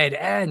Side,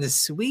 and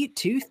Sweet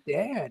Tooth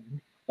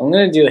Dan. I'm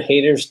gonna do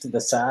Haters to the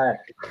Side.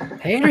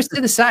 Haters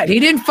to the Side. He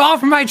didn't fall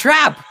for my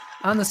trap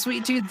on the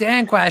Sweet Tooth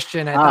Dan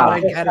question. I thought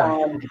I'd get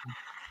him.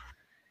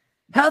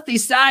 Healthy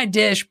side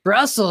dish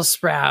Brussels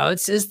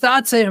sprouts is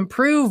thought to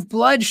improve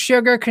blood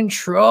sugar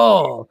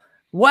control.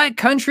 What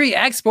country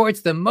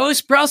exports the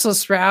most Brussels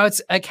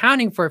sprouts,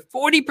 accounting for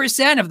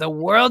 40% of the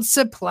world's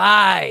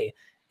supply?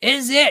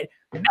 Is it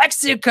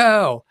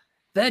Mexico,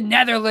 the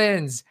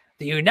Netherlands,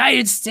 the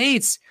United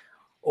States,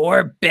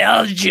 or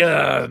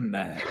Belgium?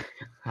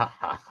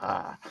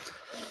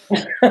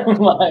 Oh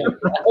my,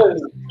 that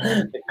was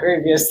the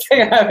creepiest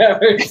thing I've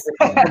ever seen.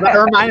 That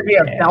reminded me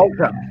of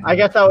Belgium. I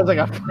guess that was like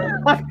a.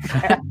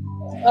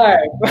 All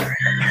right.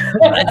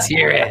 Let's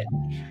hear it.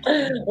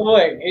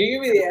 Wait, can you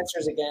give me the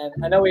answers again?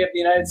 I know we have the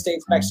United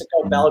States,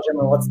 Mexico, Belgium,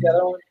 and what's the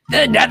other one?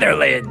 The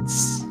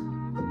Netherlands.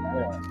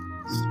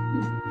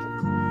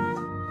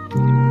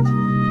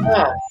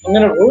 I'm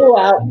going to rule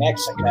out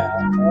Mexico.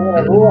 I'm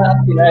going to rule out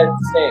the United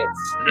States.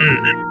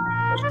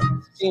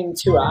 Which seemed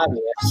too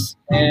obvious.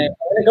 And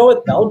I'm going to go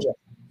with Belgium.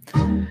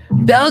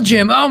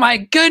 Belgium. Oh my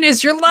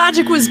goodness, your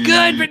logic was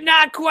good, but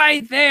not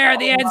quite there.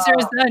 The answer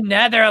is the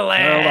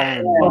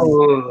Netherlands.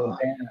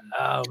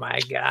 Oh my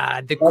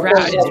God, the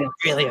crowd is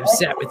really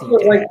upset with you. It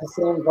was like the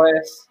same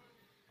place.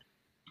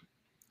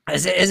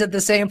 Is it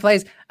the same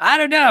place? I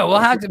don't know. We'll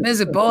have to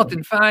visit both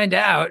and find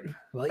out.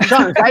 Well,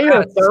 Sean, is that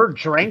your third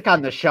drink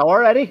on the show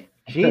already?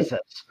 Jesus.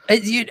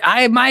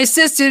 My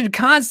assistant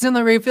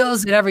constantly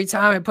refills it every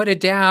time I put it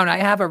down. I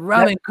have a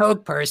rum and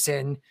Coke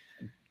person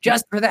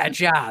just for that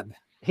job.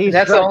 He's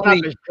dressed up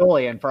as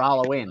Julian for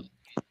Halloween.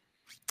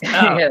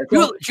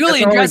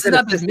 Julian dresses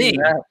up as me.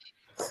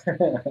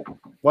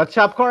 What's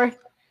up, Corey?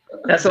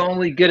 That's the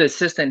only good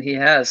assistant he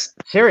has.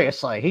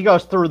 Seriously, he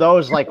goes through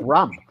those like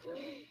rum.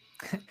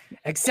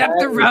 Except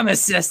the rum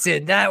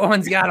assistant. That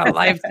one's got a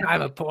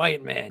lifetime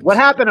appointment. What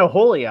happened to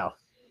Julio?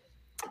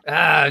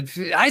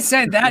 I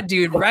sent that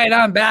dude right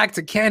on back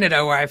to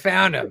Canada where I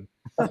found him.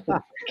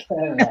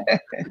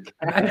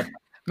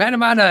 Met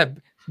him on a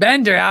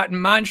bender out in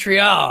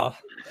Montreal.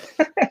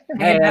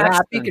 Hey,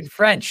 speaking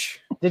French.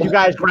 Did you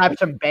guys grab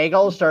some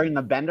bagels during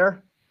the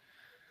bender?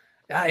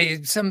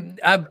 Some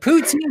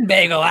poutine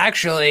bagel,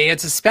 actually.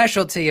 It's a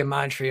specialty in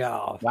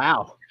Montreal.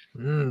 Wow.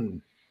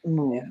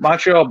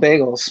 Montreal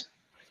bagels.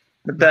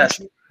 The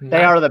best.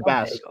 They are the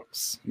best.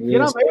 Bagels. You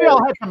know, maybe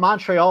I'll head to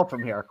Montreal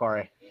from here,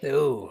 Corey.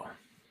 Ooh.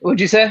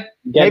 What'd you say?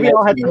 Maybe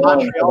I'll head to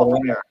Montreal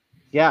from here.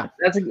 Yeah.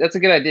 That's a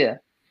good idea.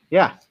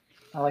 Yeah.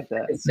 I like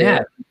that.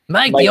 Yeah.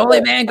 Mike, the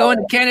only man going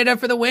to Canada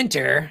for the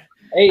winter.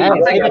 Hey,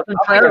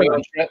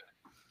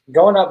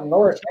 going up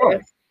north.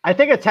 I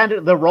think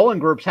the Rolling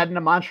Group's heading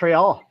to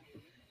Montreal.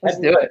 Let's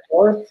do it.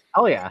 North?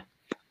 Oh, yeah.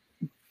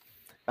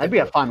 That'd be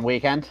a fun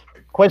weekend.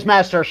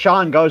 Quizmaster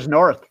Sean goes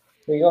north.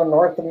 We go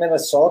north of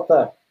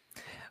Minnesota.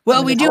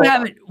 Well, we do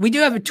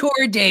have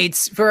tour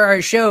dates for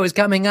our shows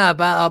coming up.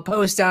 I'll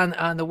post on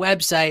the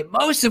website,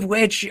 most of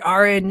which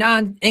are in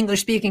non-English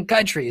speaking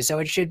countries, so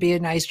it should be a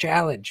nice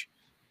challenge.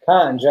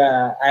 Conj,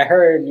 I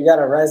heard you got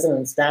a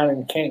residence down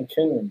in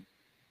Cancun.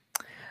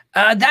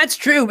 That's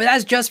true, but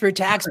that's just for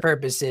tax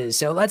purposes,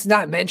 so let's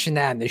not mention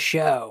that in the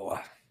show.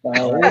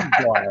 Oh,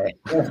 boy.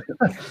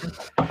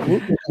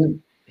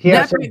 He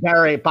has some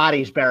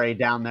bodies buried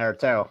down there,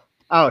 too.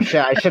 Oh,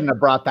 shit. I shouldn't have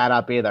brought that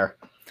up either.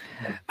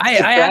 I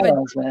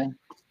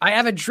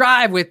have a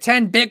drive with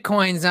 10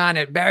 Bitcoins on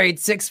it buried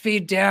 6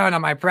 feet down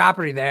on my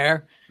property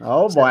there.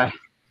 Oh, boy.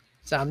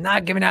 So I'm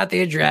not giving out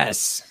the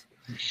address.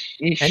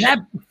 Sheesh.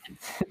 And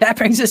that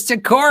brings us to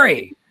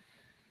Corey.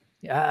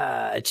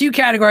 2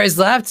 categories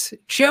left.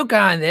 Choke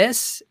on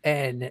this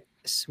and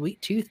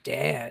Sweet Tooth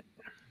Dan.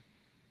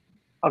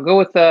 I'll go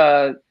with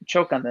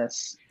choke on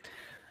this.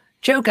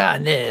 Choke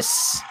on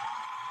this.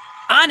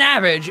 On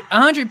average,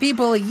 100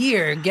 people a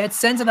year get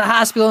sent to the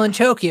hospital in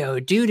Tokyo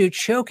due to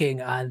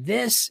choking on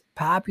this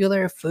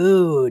popular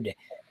food.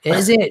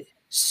 Is it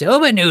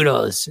soba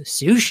noodles,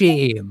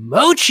 sushi,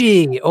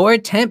 mochi, or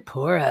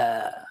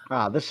tempura?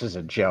 Oh, this is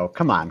a joke.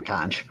 Come on,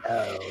 Conch.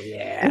 Oh,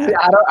 yeah.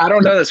 I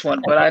don't know this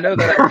one, but I know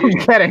that I do.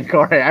 I'm kidding,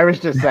 Corey. I was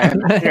just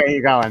saying. Here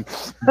you going.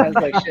 I was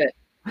like, shit.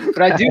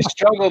 But I do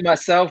struggle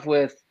myself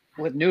with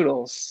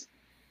noodles.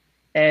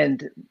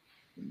 And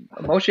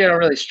mochi I don't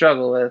really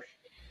struggle with.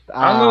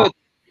 I don't know.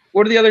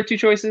 What are the other 2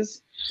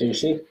 choices?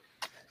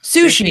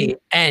 Sushi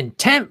and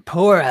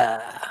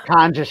tempura.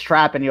 Con just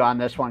trapping you on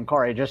this one,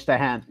 Corey. Just a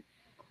hint.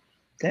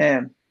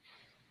 Damn.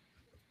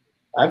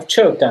 I've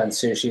choked on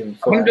sushi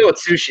before. I'm going to go with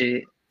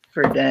sushi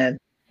for Dan.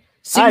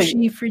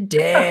 Sushi for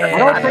Dan. I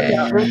don't think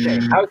it's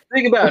sushi. I was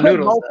thinking about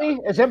noodles.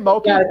 Is it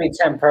mochi? Gotta be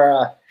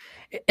tempura.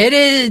 It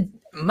is.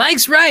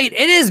 Mike's right.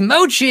 It is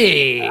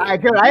mochi. I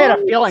had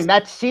a feeling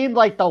that seemed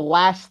like the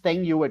last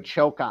thing you would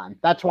choke on.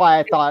 That's why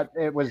I thought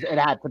it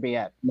had to be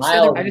it.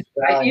 I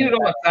eat it all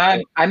the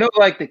time. I know,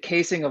 like, the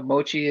casing of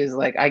mochi is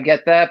like, I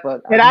get that,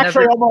 but it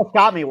actually almost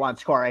got me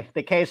once, Corey.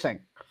 The casing.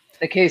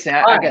 I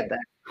get that.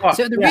 Oh,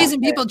 so the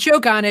reason people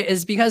choke on it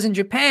is because in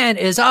Japan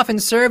it is often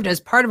served as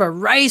part of a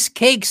rice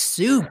cake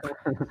soup.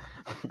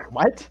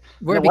 What?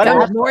 Where it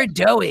becomes more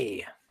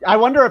doughy. I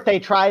wonder if they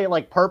try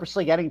like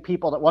purposely getting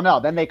people that. Well,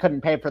 no, then they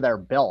couldn't pay for their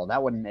bill.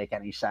 That wouldn't make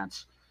any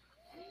sense.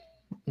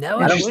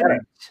 No, it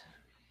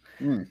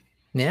wouldn't.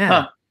 Yeah,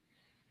 huh.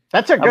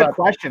 That's a good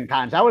question,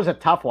 Cons. That was a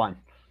tough one.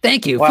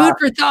 Thank you. Wow. Food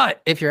for thought.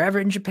 If you're ever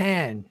in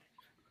Japan,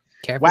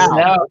 careful.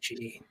 Wow.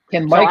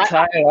 Can Mike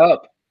tie it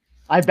up?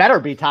 I better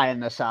be tying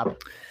this up.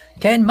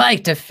 Can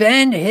Mike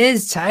defend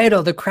his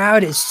title? The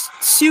crowd is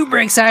super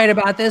excited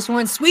about this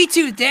one. Sweet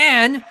Tooth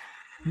Dan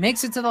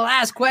makes it to the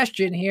last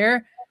question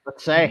here.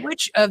 Let's say.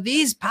 Which of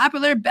these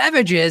popular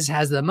beverages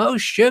has the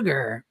most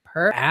sugar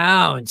per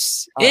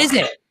ounce? Is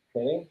it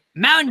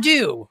Mountain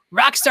Dew,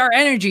 Rockstar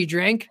Energy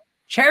Drink,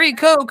 Cherry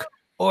Coke,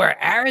 or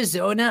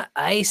Arizona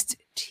Iced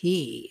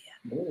Tea?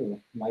 Ooh,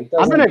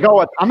 I'm gonna go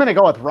with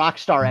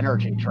Rockstar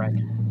Energy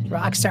Drink.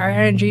 Rockstar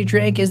Energy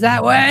Drink, is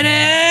that what it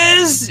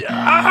is?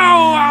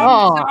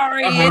 I'm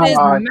sorry, it is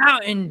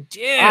Mountain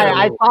Dew.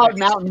 I thought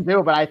Mountain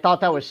Dew, but I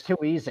thought that was too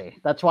easy.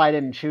 That's why I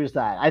didn't choose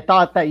that. I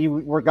thought that you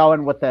were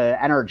going with the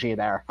energy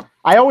there.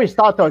 I always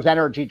thought those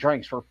energy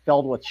drinks were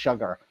filled with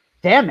sugar.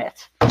 Damn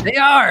it. They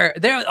are.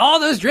 All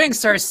those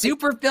drinks are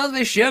super filled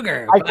with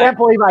sugar. I can't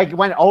believe I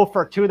went 0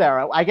 for 2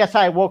 there. I guess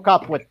I woke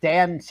up with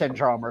Dan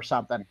syndrome or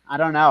something. I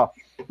don't know.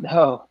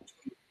 No.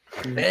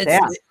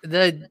 It's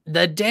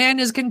the Dan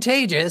is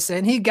contagious,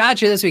 and he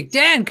got you this week.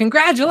 Dan,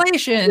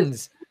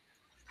 congratulations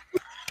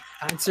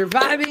on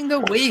surviving the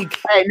week.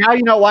 Hey, now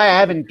you know why I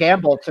haven't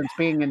gambled since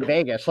being in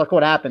Vegas. Look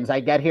what happens. I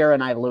get here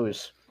and I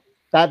lose.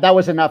 That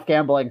was enough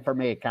gambling for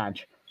me,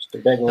 Conch.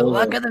 The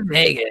luck of the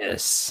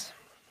Vegas.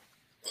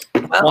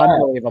 Well,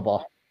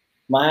 unbelievable.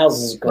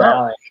 Miles is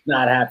growling.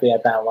 Not happy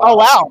at that loss. Oh,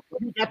 wow.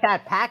 You get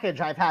that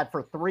package I've had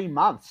for 3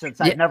 months since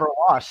I've never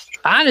lost.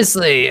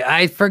 Honestly,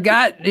 I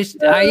forgot.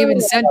 I even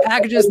sent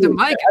packages to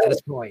Mike at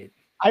this point.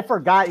 I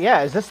forgot.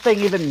 Yeah. Is this thing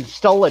even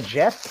still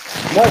legit?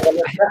 No, I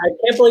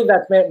can't believe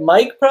that's made.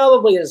 Mike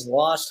probably has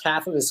lost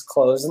half of his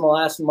clothes in the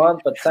last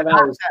month, but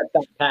somehow he's got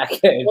that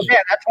package. Well, yeah,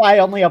 that's why I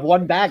only have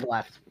 1 bag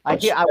left. I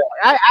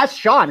asked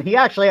Sean. He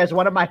actually has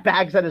one of my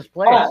bags at his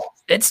place.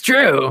 It's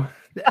true.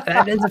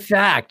 That is a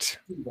fact.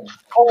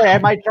 Corey, I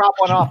might drop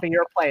one off at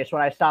your place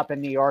when I stop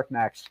in New York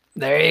next.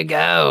 There you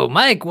go.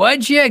 Mike,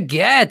 what'd you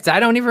get?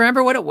 I don't even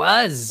remember what it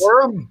was.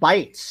 Worm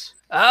bites.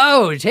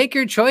 Oh, take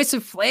your choice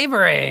of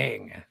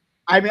flavoring.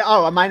 I mean,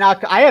 am I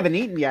not? I haven't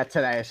eaten yet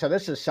today, so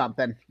this is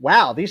something.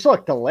 Wow, these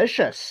look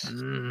delicious.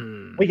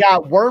 We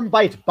got worm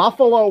bites,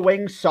 buffalo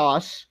wing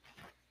sauce.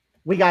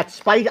 We got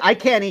spice. I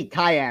can't eat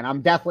cayenne.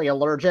 I'm definitely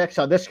allergic,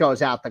 so this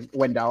goes out the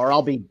window, or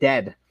I'll be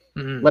dead.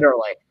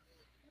 Literally.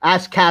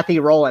 Ask Kathy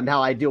Rowland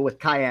how I do with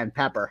cayenne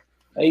pepper.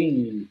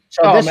 Hey.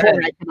 So this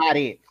one I cannot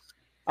eat.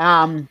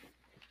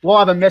 We'll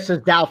have a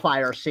Mrs.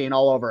 Doubtfire scene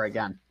all over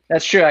again.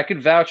 That's true. I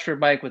could vouch for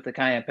Mike with the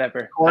cayenne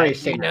pepper.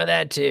 You know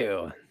that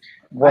too.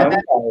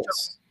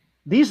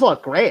 These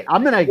look great.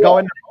 I'm going to go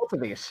into both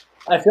of these.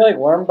 I feel like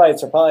worm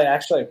bites are probably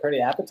actually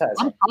pretty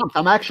appetizing.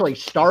 I'm actually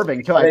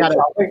starving too. Are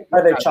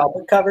they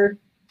chocolate covered?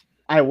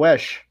 I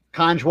wish.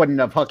 Conj wouldn't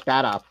have hooked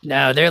that up.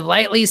 No, they're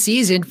lightly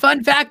seasoned.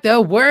 Fun fact,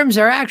 though, worms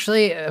are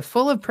actually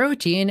full of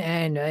protein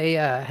and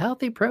a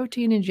healthy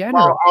protein in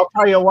general. Well, I'll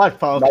tell you what,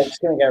 folks. Mike's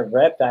going to get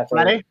ripped after.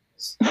 Ready?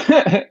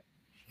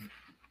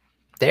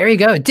 There you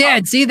go.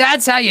 Dad, see,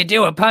 that's how you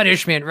do a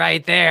punishment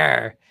right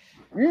there.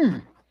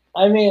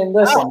 I mean,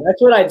 listen,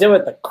 that's what I did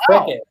with the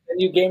cricket. And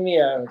you gave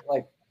me I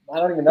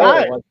don't even know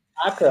what it was.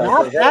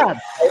 Not bad.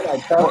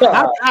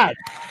 Not bad.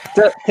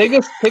 Take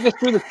us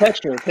through the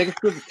texture. Take us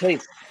through the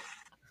taste.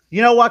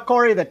 You know what,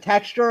 Corey? The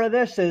texture of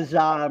this is it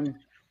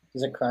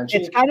crunchy?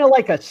 It's kind of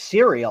like a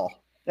cereal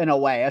in a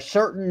way. A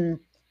certain,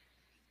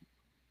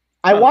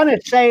 I want to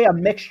say, a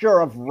mixture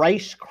of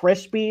Rice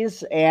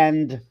Krispies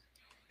and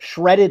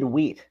shredded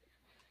wheat.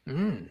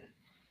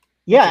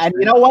 Yeah, and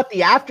you know what?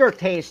 The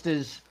aftertaste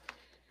is.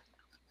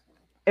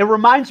 It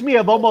reminds me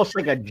of almost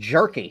like a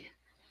jerky.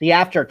 The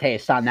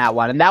aftertaste on that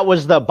one, and that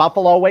was the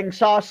buffalo wing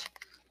sauce.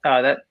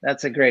 Oh,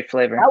 that's a great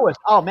flavor. That was.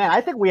 Oh man, I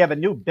think we have a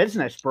new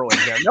business brewing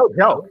here. No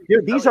joke,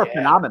 dude. These are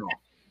phenomenal.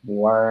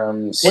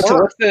 Worms.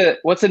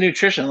 What's the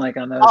nutrition like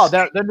on those? Oh,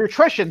 the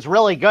nutrition's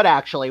really good.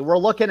 Actually, we're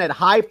looking at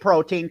high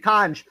protein.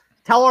 Conj,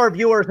 tell our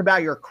viewers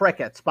about your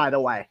crickets. By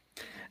the way,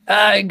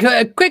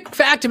 a quick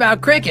fact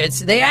about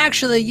crickets: they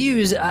actually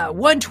use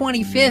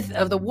 1/25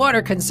 of the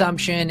water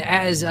consumption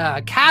as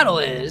cattle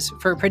is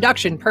for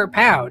production per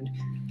pound.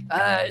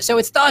 So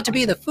it's thought to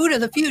be the food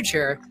of the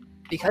future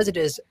because it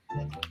is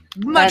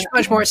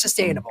much more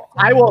sustainable.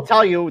 I will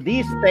tell you,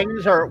 these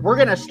things we're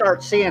going to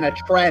start seeing a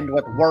trend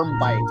with worm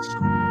bites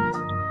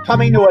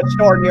coming to a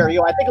store near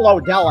you. I think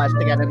Lodell has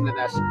to get into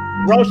this.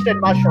 Roasted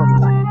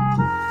mushrooms.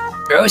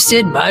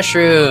 Roasted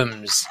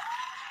mushrooms.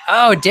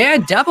 Oh,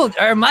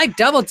 Mike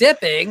double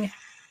dipping,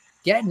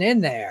 getting in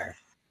there.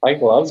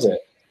 Mike loves it.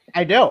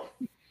 I do.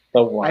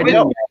 I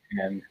do.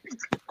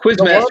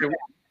 Quizmaster.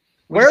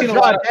 Where's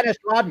Dennis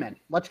Rodman?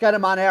 Let's get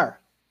him on air.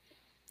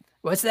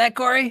 What's that,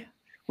 Corey?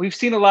 We've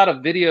seen a lot of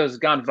videos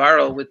gone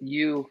viral with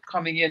you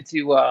coming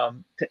into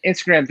to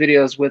Instagram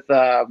videos with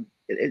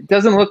it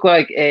doesn't look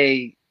like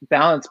a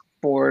balance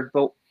board,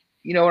 but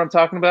you know what I'm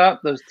talking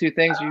about? Those two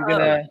things you're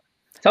gonna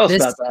tell us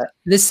about that.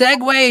 The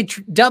Segway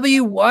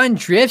W1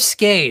 drift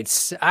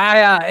skates.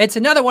 It's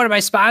another one of my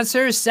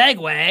sponsors,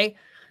 Segway.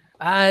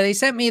 They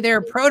sent me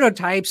their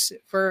prototypes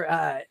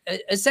for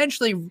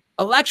essentially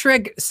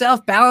electric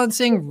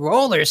self-balancing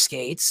roller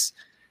skates.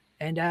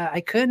 And I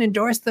couldn't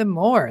endorse them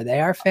more.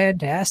 They are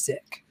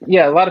fantastic.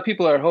 Yeah, a lot of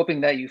people are hoping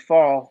that you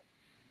fall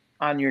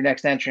on your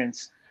next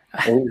entrance.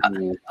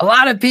 A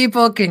lot of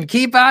people can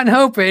keep on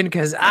hoping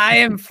because I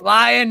am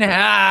flying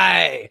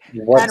high.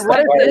 And what is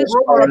this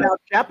rumor about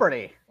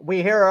Jeopardy?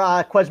 We hear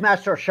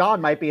Quizmaster Sean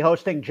might be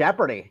hosting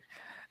Jeopardy.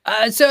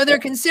 So they're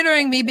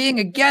considering me being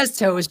a guest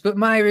host, but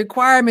my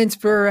requirements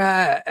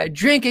for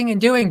drinking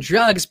and doing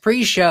drugs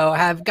pre-show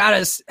have got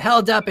us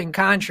held up in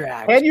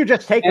contract. Can you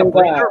just take a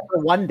breather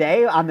for one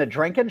day on the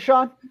drinking,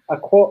 Sean? A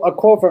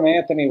quote from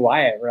Anthony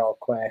Wyatt real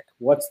quick.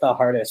 What's the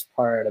hardest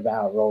part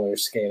about roller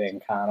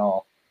skating,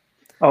 Connell?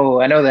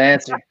 Oh, I know the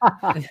answer.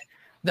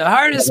 The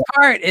hardest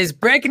part is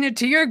breaking it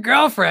to your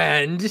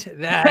girlfriend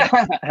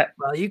that,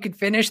 well, you could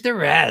finish the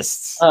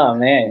rest. Oh,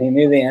 man, he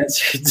knew the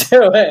answer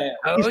to it.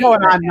 He's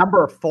going on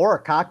number 4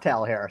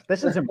 cocktail here.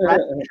 This is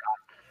impressive.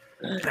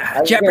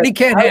 Jeopardy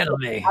can't handle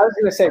me. I was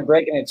going to say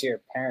breaking it to your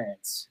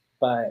parents,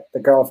 but the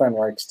girlfriend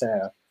works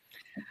too.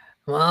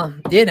 Well,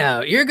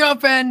 your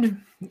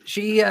girlfriend,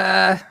 she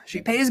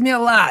pays me a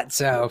lot,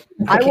 so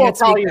I will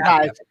tell you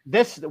guys,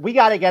 we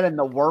got to get in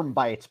the worm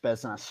bites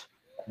business.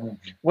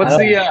 What's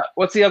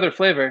the other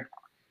flavor?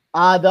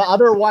 The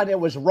other one, it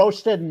was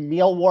roasted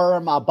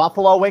mealworm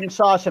buffalo wing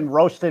sauce and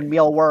roasted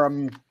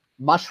mealworm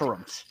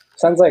mushrooms.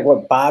 Sounds like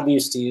what Bob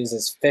used to use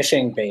as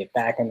fishing bait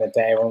back in the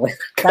day when we.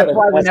 That's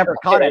why we never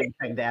caught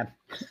anything, Dan.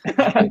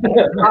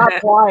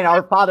 Top line,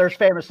 our father's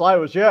famous line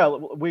was, "Yeah,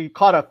 we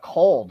caught a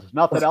cold,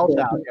 nothing else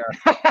out here."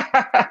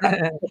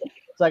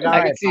 It's like,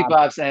 I can see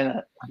Bob saying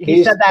that.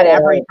 He said that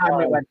every time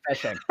we went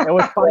fishing. It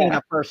was funny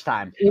the first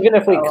time. Even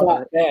if we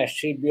caught fish,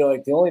 he'd be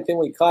like, "The only thing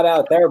we caught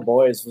out there,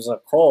 boys, was a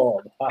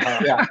cold."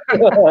 Yeah.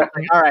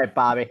 All right,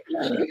 Bobby.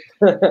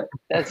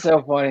 That's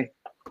so funny.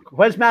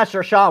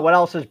 Quizmaster Sean, what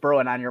else is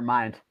brewing on your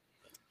mind?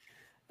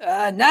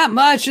 Not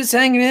much, just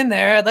hanging in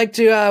there. I'd like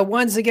to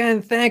once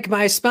again thank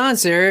my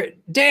sponsor,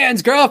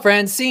 Dan's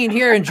girlfriend, seen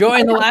here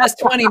enjoying the last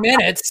 20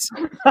 minutes.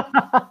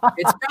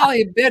 It's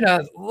probably been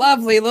a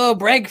lovely little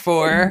break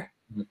for her.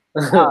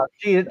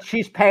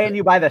 She's paying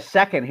you by the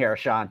second here,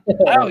 Sean.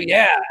 Oh,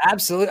 yeah,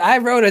 absolutely. I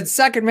wrote a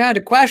second round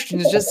of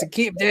questions just to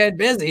keep Dan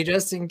busy,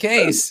 just in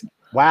case.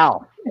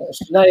 Wow.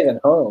 She's not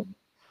even home.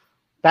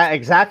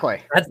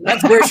 Exactly.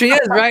 That's where she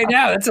is right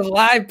now. That's a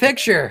live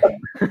picture.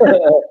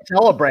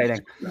 Celebrating.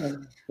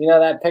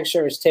 That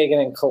picture was taken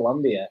in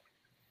Colombia.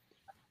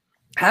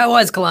 How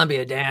was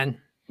Colombia, Dan?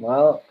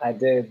 Well, I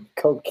did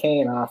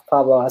cocaine off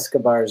Pablo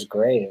Escobar's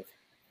grave.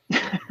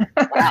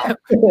 Wow.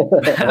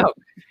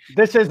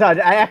 This is an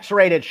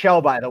X-rated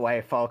show, by the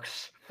way,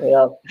 folks.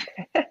 Yep.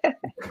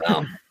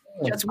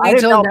 Just I wait didn't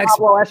till know next.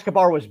 Pablo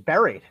Escobar was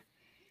buried.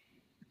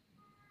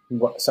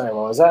 Sorry,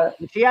 what was that?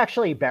 Is he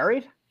actually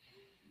buried?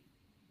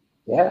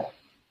 Yeah.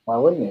 Why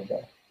wouldn't he be?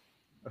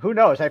 Who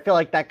knows? I feel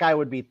like that guy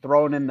would be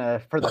thrown in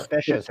for the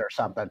fishes or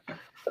something.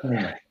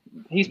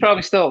 He's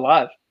probably still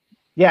alive.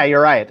 Yeah,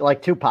 you're right.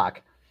 Like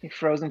Tupac. He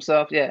froze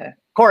himself. Yeah.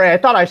 Corey, I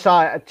thought I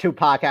saw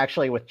Tupac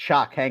actually with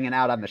Chuck hanging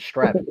out on the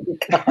strip.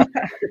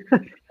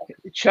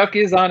 Chuck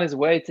is on his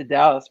way to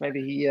Dallas.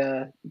 Maybe he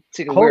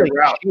took a Holy weird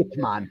route. shit,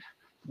 man.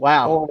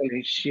 Wow.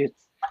 Holy shit.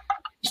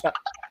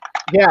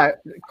 Yeah.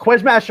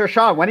 Quizmaster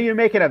Sean, when are you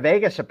making a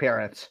Vegas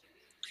appearance?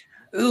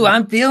 Ooh,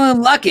 I'm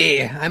feeling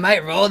lucky. I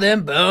might roll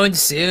them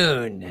bones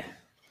soon.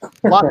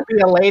 Luck be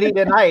a lady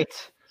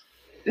tonight.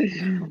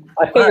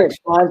 I figured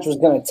Sponge was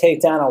going to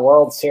take down a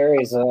World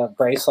Series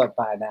bracelet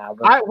by now.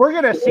 But We're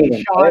going to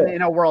see Sean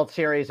in a World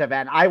Series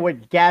event. I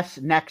would guess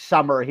next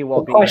summer he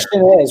will be. The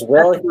question is,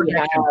 will he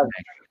have...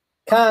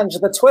 Conj,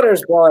 the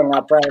Twitter's blowing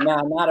up right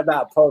now, not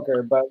about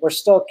poker, but we're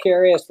still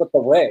curious with the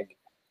wig.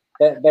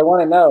 They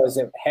want to know, is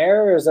it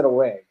hair or is it a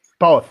wig?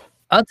 Both.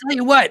 I'll tell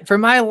you what, for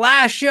my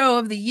last show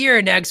of the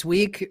year next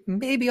week,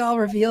 maybe I'll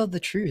reveal the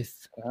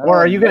truth. Or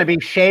are you going to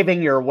be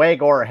shaving your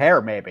wig or hair,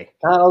 maybe?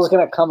 Connell's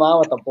going to come on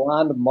with a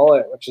blonde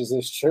mullet, which is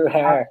his true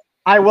hair.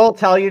 I will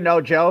tell you,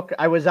 no joke.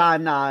 I was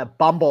on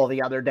Bumble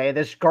the other day.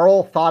 This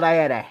girl thought I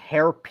had a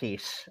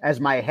hairpiece as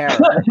my hair.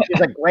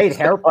 She's a great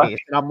hairpiece.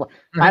 And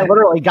I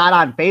literally got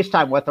on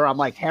FaceTime with her. I'm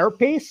like,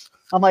 hairpiece?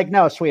 I'm like,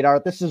 no,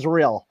 sweetheart, this is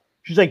real.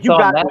 She's like, you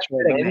got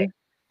it.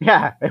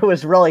 Yeah, it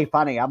was really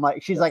funny. I'm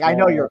like, she's like, I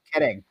know you're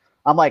kidding.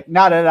 I'm like,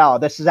 no,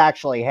 this is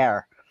actually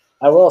hair.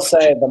 I will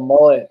say the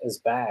mullet is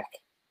back.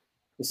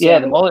 Yeah,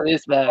 the mullet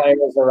is back.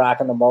 Players are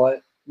rocking the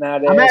mullet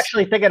nowadays. I'm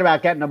actually thinking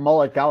about getting a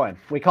mullet going.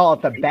 We call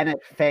it the Bennett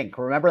Fink.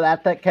 Remember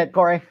that kid,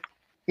 Corey?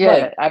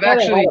 Yeah, I've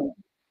actually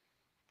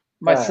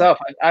myself.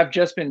 I've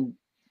just been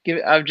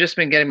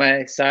getting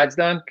my sides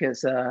done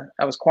because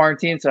I was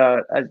quarantined,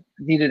 so I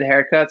needed a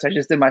haircut. So I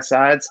just did my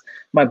sides.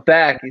 My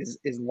back is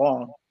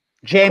long.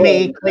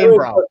 Jamie, clean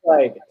bro.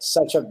 Like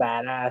such a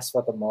badass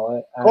with a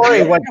mullet.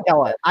 Corey would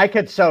kill it. I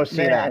could so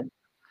see that.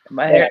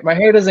 My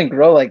hair doesn't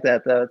grow like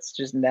that though. It's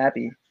just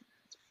nappy.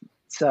 It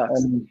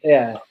sucks.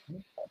 Yeah.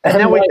 And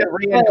then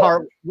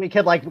we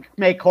could like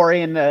make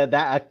Corey in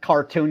a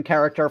cartoon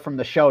character from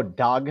the show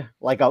Doug.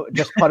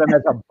 Just put him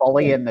as a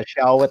bully in the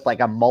show with like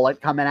a mullet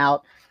coming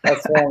out.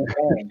 That's what I'm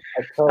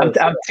saying.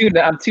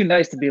 I'm too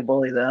nice to be a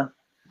bully though.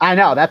 I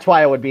know. That's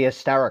why it would be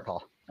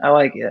hysterical. I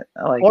like it.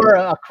 Or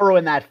a crew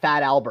in that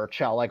Fat Albert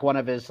show, like one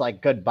of his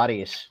like good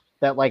buddies,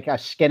 that like a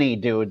skinny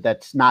dude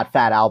that's not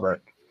Fat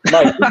Albert.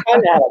 Mike, you kind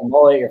of had a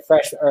mullet your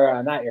freshman,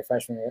 or not your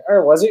freshman year,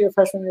 or was it your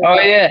freshman year? Oh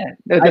yeah,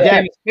 the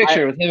famous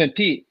picture with him and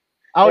Pete.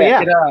 Oh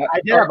yeah, I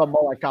did have a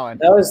mullet going.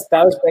 That was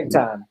big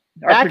time.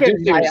 Our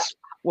producers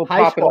will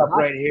pop it up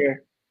right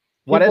here.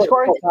 What is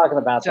Corey talking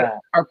about? That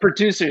our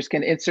producers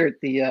can insert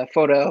the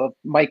photo of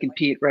Mike and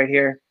Pete right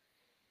here.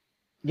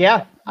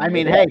 Yeah, I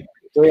mean, hey.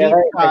 Do we have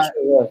a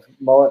picture of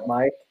Mullet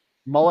Mike?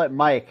 Mullet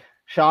Mike.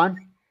 Sean?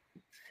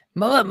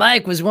 Mullet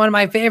Mike was one of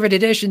my favorite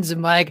editions of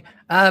Mike.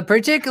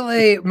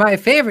 Particularly, my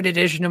favorite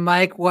edition of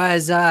Mike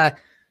was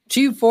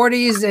 2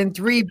 40s and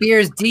 3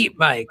 beers deep,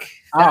 Mike.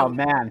 Oh,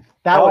 man.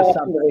 That was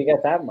something. Did we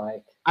get that,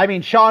 Mike? I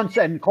mean, Sean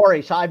and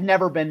Corey, so I've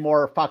never been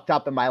more fucked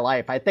up in my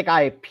life. I think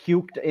I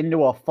puked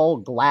into a full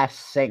glass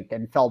sink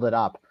and filled it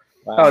up.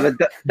 Wow. Oh,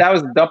 that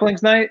was the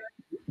dumplings night?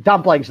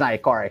 Dumplings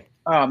night, Corey.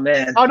 Oh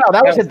man. Oh no,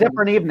 that was a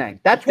different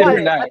evening. That's why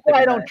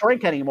I don't night.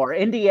 drink anymore.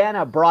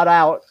 Indiana brought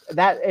out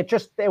that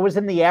it was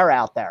in the air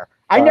out there.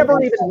 I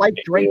never even liked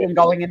drinking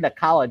going into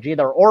college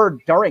either, or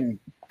during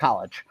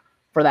college,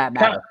 for that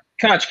matter.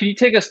 Conch, can you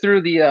take us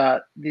through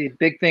the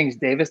Big Things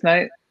Davis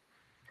night?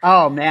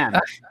 Oh man,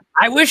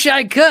 I wish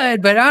I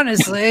could, but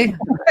honestly,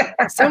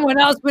 someone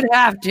else would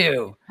have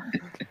to.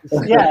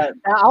 Yeah,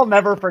 I'll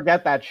never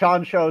forget that.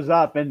 Sean shows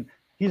up and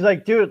he's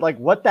like, "Dude, like,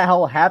 what the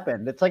hell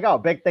happened?" It's like, "Oh,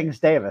 Big Things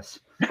Davis."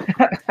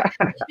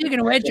 Speaking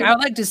of which, I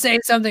would like to say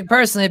something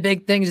personally.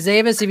 Big Things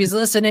Davis, if he's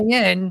listening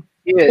in.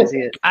 He is.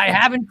 I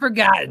haven't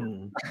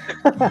forgotten.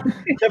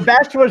 The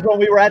best was when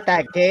we were at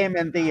that game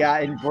in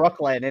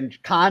Brooklyn, and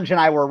Conj and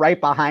I were right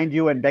behind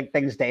you and Big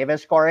Things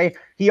Davis, Corey.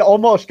 He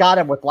almost got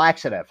him with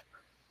laxative.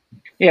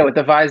 Yeah, with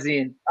the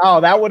Visine.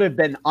 Oh, that would have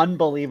been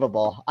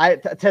unbelievable.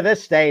 To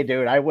this day,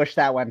 dude, I wish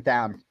that went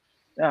down.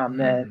 Oh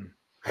man.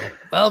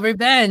 Well,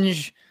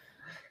 revenge,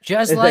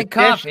 just like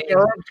coffee,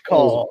 served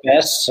cold.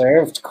 Best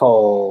served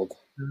cold.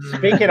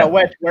 Speaking of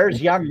which,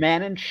 where's young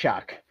man and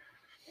Chuck?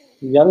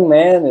 Young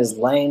man is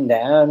laying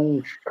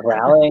down,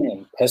 growling,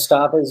 and pissed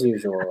off as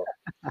usual.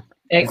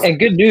 And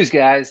good news,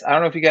 guys. I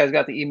don't know if you guys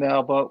got the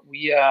email, but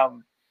we are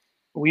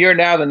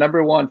now the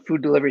 #1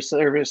 food delivery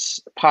service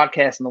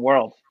podcast in the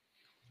world.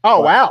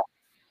 Oh, wow.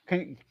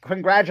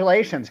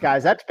 Congratulations,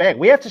 guys. That's big.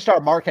 We have to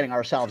start marketing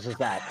ourselves as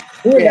that.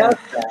 Who announced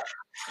that?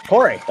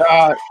 Corey.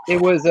 It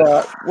was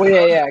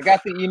I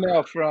got the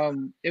email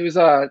from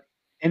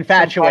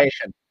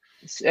Infatuation.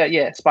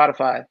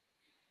 Spotify.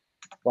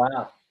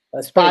 Wow.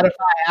 That's Spotify,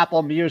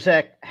 Apple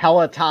Music,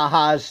 Hella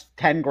Taha's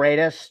 10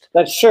 Greatest.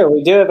 That's true.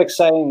 We do have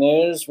exciting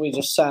news. We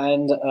just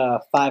signed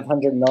a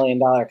 $500 million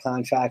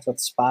contract with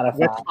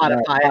Spotify.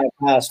 Our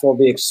podcast will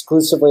be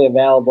exclusively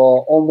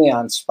available only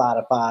on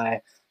Spotify.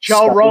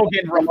 Joe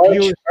Rogan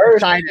refused to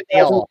sign a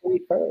deal.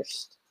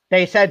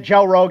 They said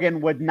Joe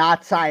Rogan would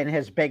not sign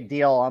his big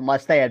deal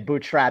unless they had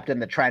bootstrapped in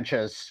the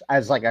trenches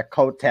as like a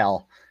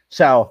coattail.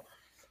 So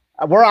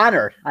we're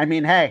honored. I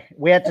mean, hey,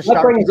 we had to start.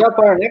 That brings up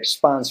our next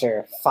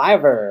sponsor,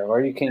 Fiverr, where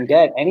you can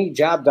get any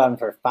job done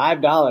for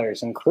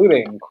 $5,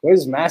 including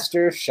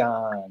Quizmaster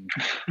Sean.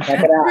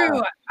 Check it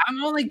out.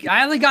 I only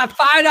got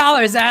 $5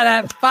 out of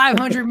that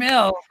 500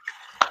 mil.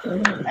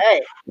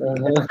 Hey,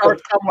 start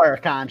somewhere,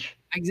 Conch.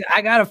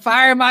 I gotta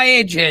fire my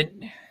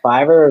agent.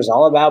 Fiverr is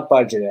all about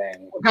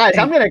budgeting. Guys,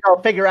 I'm gonna go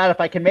figure out if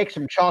I can make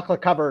some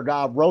chocolate covered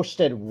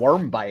roasted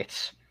worm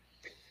bites.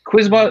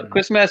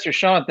 Quizmaster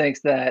Sean thinks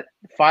that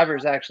Fiverr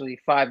is actually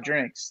 5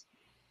 drinks.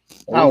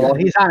 Oh, well,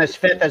 he's on his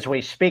 5th as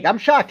we speak. I'm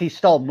shocked he's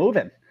still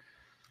moving.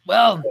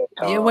 Well,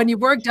 when you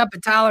worked up a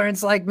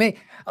tolerance like me,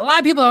 a lot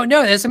of people don't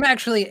know this. I'm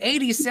actually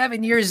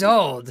 87 years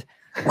old,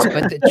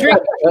 but the drink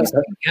keeps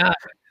me up.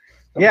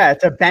 Yeah,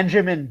 it's a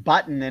Benjamin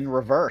Button in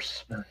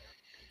reverse.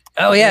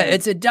 Oh, yeah,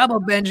 it's a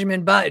double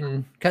Benjamin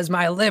Button because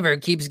my liver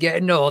keeps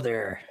getting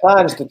older.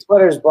 Times the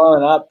Twitter's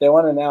blowing up. They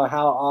want to know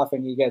how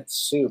often you get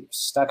soup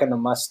stuck in the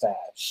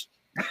mustache.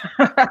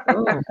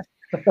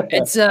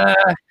 It's why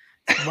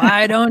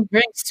I don't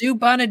drink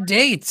soup on a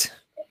date.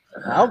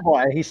 Oh,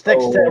 boy, he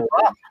sticks to it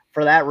rough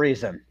for that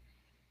reason.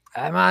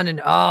 I'm on an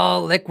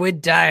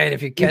all-liquid diet,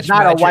 if you catch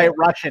my drift. He's not a White drift.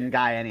 Russian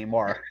guy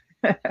anymore.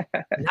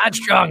 Not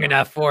strong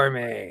enough for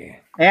me.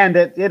 And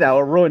it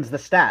ruins the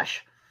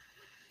stash.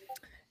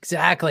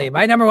 Exactly.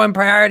 My #1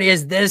 priority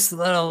is this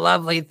little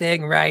lovely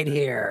thing right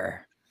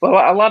here. Well,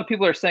 a lot of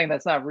people are saying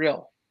that's not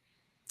real.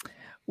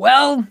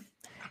 Well,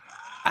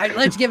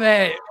 let's give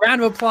a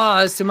round of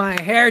applause to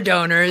my hair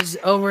donors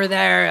over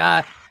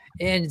there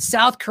in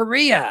South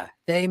Korea.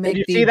 They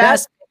make the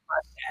best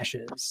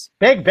mustaches.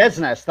 Big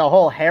business, the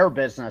whole hair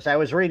business. I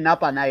was reading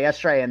up on that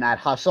yesterday in that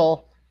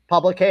Hustle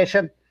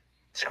publication.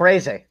 It's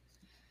crazy.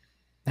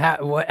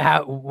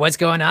 What's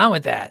going on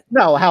with that?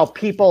 No, how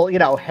people,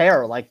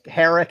 hair, like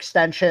hair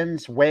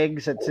extensions,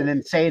 wigs. It's an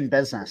insane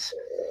business.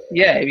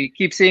 Yeah, you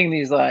keep seeing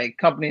these like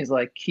companies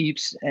like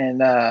Keeps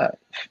and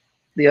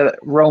the other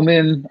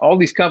Roman, all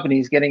these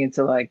companies getting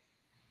into like,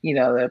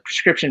 the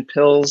prescription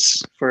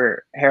pills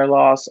for hair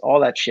loss,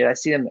 all that shit. I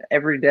see them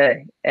every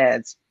day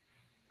ads.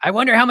 I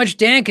wonder how much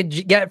Dan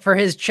could get for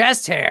his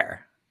chest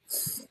hair.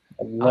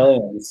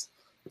 Millions.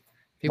 If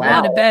you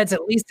want to bet, it's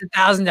at least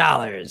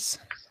 $1,000.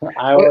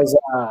 I was.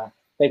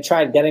 They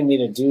tried getting me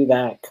to do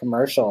that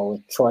commercial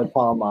with Troy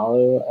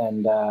Polamalu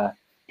and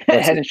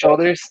Head and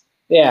Shoulders.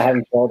 Yeah, Head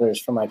and Shoulders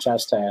for my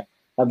chest hair.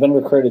 I've been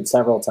recruited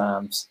several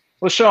times.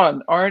 Well,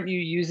 Sean, aren't you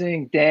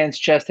using Dan's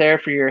chest hair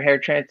for your hair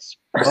trans?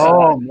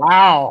 Oh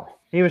wow!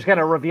 He was going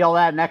to reveal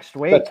that next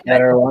week. The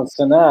better wants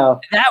to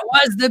know. That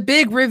was the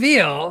big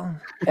reveal,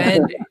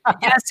 and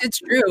yes, it's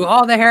true.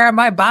 All the hair on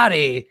my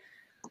body,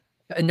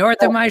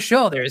 north of my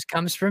shoulders,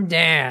 comes from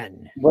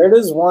Dan. Where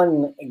does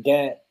one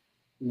get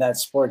that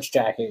sports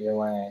jacket you're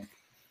wearing?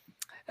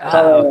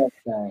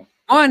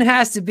 One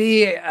has to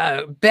be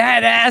a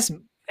badass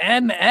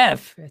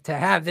MF to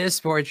have this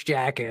sports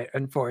jacket,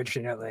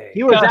 unfortunately.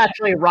 He was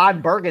actually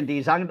Ron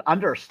Burgundy's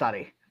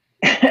understudy.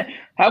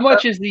 How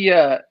much is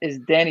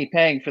Danny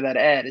paying for that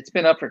ad? It's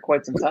been up for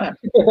quite some time.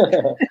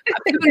 I'm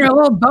giving her a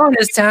little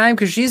bonus time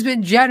because she's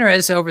been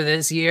generous over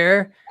this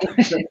year.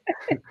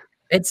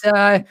 It's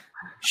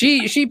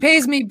she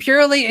pays me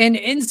purely in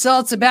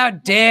insults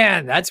about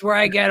Dan. That's where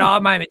I get all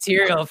my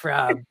material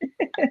from.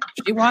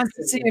 She wants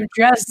to see him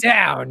dressed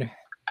down.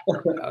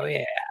 Oh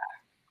yeah.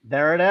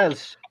 There it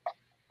is.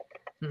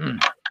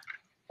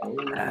 All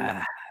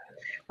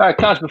right,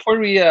 Conch, before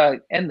we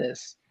end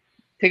this,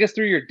 take us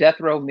through your death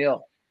row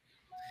meal.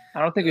 I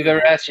don't think we've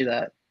ever asked you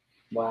that.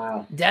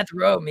 Wow. Death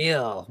row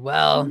meal.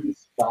 Well,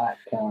 Spot,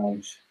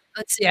 Conch.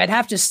 let's see. I'd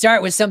have to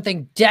start with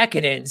something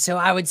decadent. So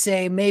I would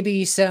say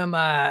maybe some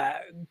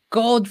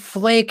gold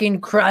flake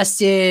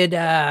encrusted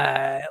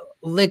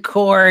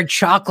liqueur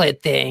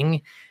chocolate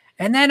thing.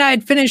 And then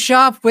I'd finish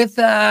off with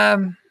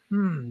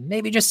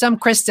maybe just some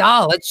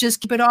Cristal. Let's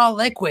just keep it all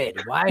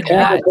liquid. Why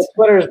not? The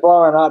Twitter's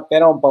blowing up. They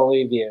don't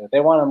believe you.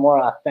 They want a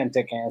more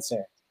authentic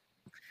answer.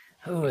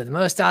 Oh, the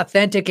most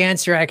authentic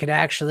answer I could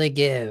actually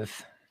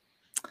give.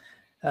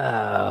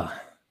 Oh,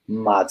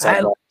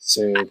 Mozzarella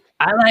soup.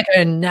 I like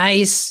a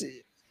nice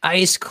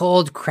ice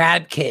cold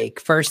crab cake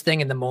first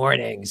thing in the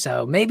morning.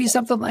 So maybe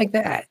something like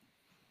that.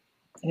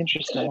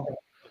 Interesting.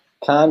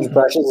 Conch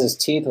brushes his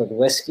teeth with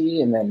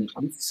whiskey and then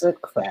eats a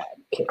crab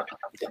cake.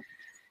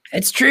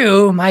 It's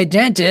true. My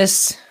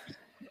dentist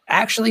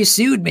actually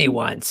sued me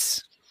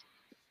once.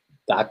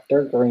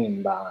 Dr.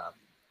 Greenbaum.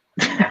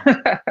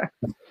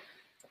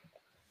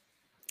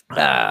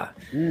 Well,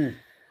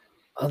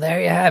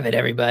 there you have it,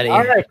 everybody.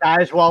 All right,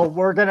 guys. Well,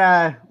 we're going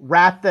to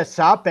wrap this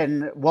up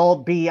and we'll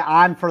be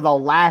on for the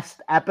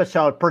last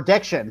episode.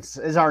 Predictions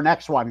is our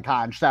next one,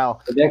 Conch. So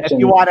if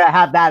you want to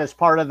have that as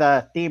part of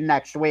the theme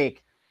next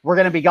week, we're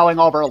going to be going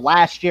over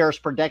last year's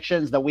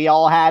predictions that we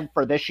all had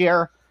for this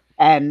year.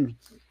 And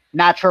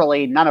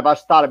naturally, none of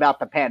us thought about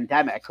the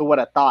pandemic. Who would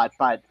have thought?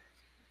 But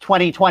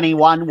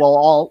 2021,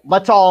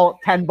 let's all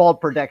 10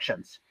 bold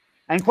predictions.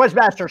 And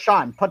Quizmaster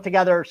Sean, put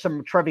together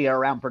some trivia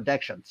around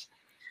predictions.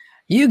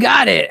 You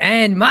got it.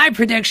 And my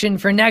prediction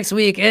for next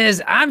week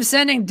is I'm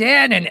sending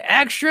Dan an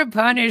extra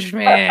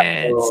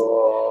punishment.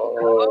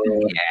 Oh,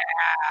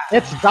 Yeah.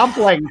 It's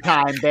dumpling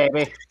time,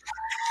 baby.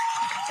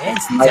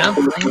 It's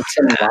dumpling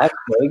some Las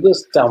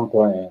Vegas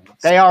dumplings.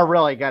 They are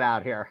really good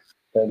out here,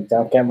 They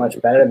don't get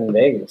much better than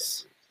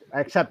Vegas.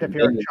 except if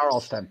you're in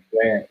Charleston.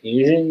 Where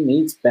Asian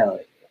meets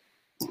belly.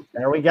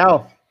 There we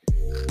go.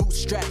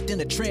 Bootstrapped in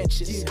the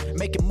trenches,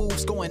 making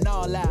moves, going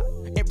all out.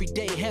 Every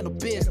day handle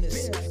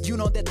business. You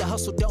know that the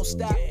hustle don't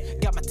stop.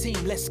 Got my team,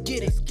 let's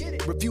get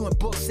it. Reviewing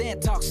books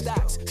and talk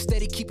stocks.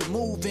 Steady keep it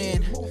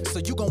moving. So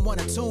you gon'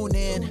 wanna tune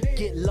in.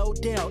 Get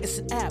Lodell, it's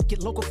an app.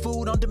 Get local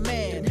food on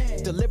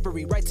demand.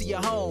 Delivery right to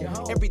your home.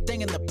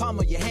 Everything in the palm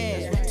of your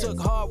hand. Took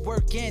hard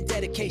work and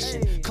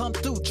dedication. Come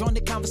through, join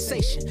the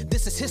conversation.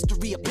 This is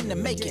history up in the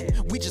making.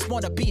 We just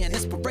wanna be an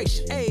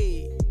inspiration.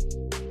 Hey,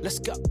 let's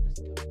go.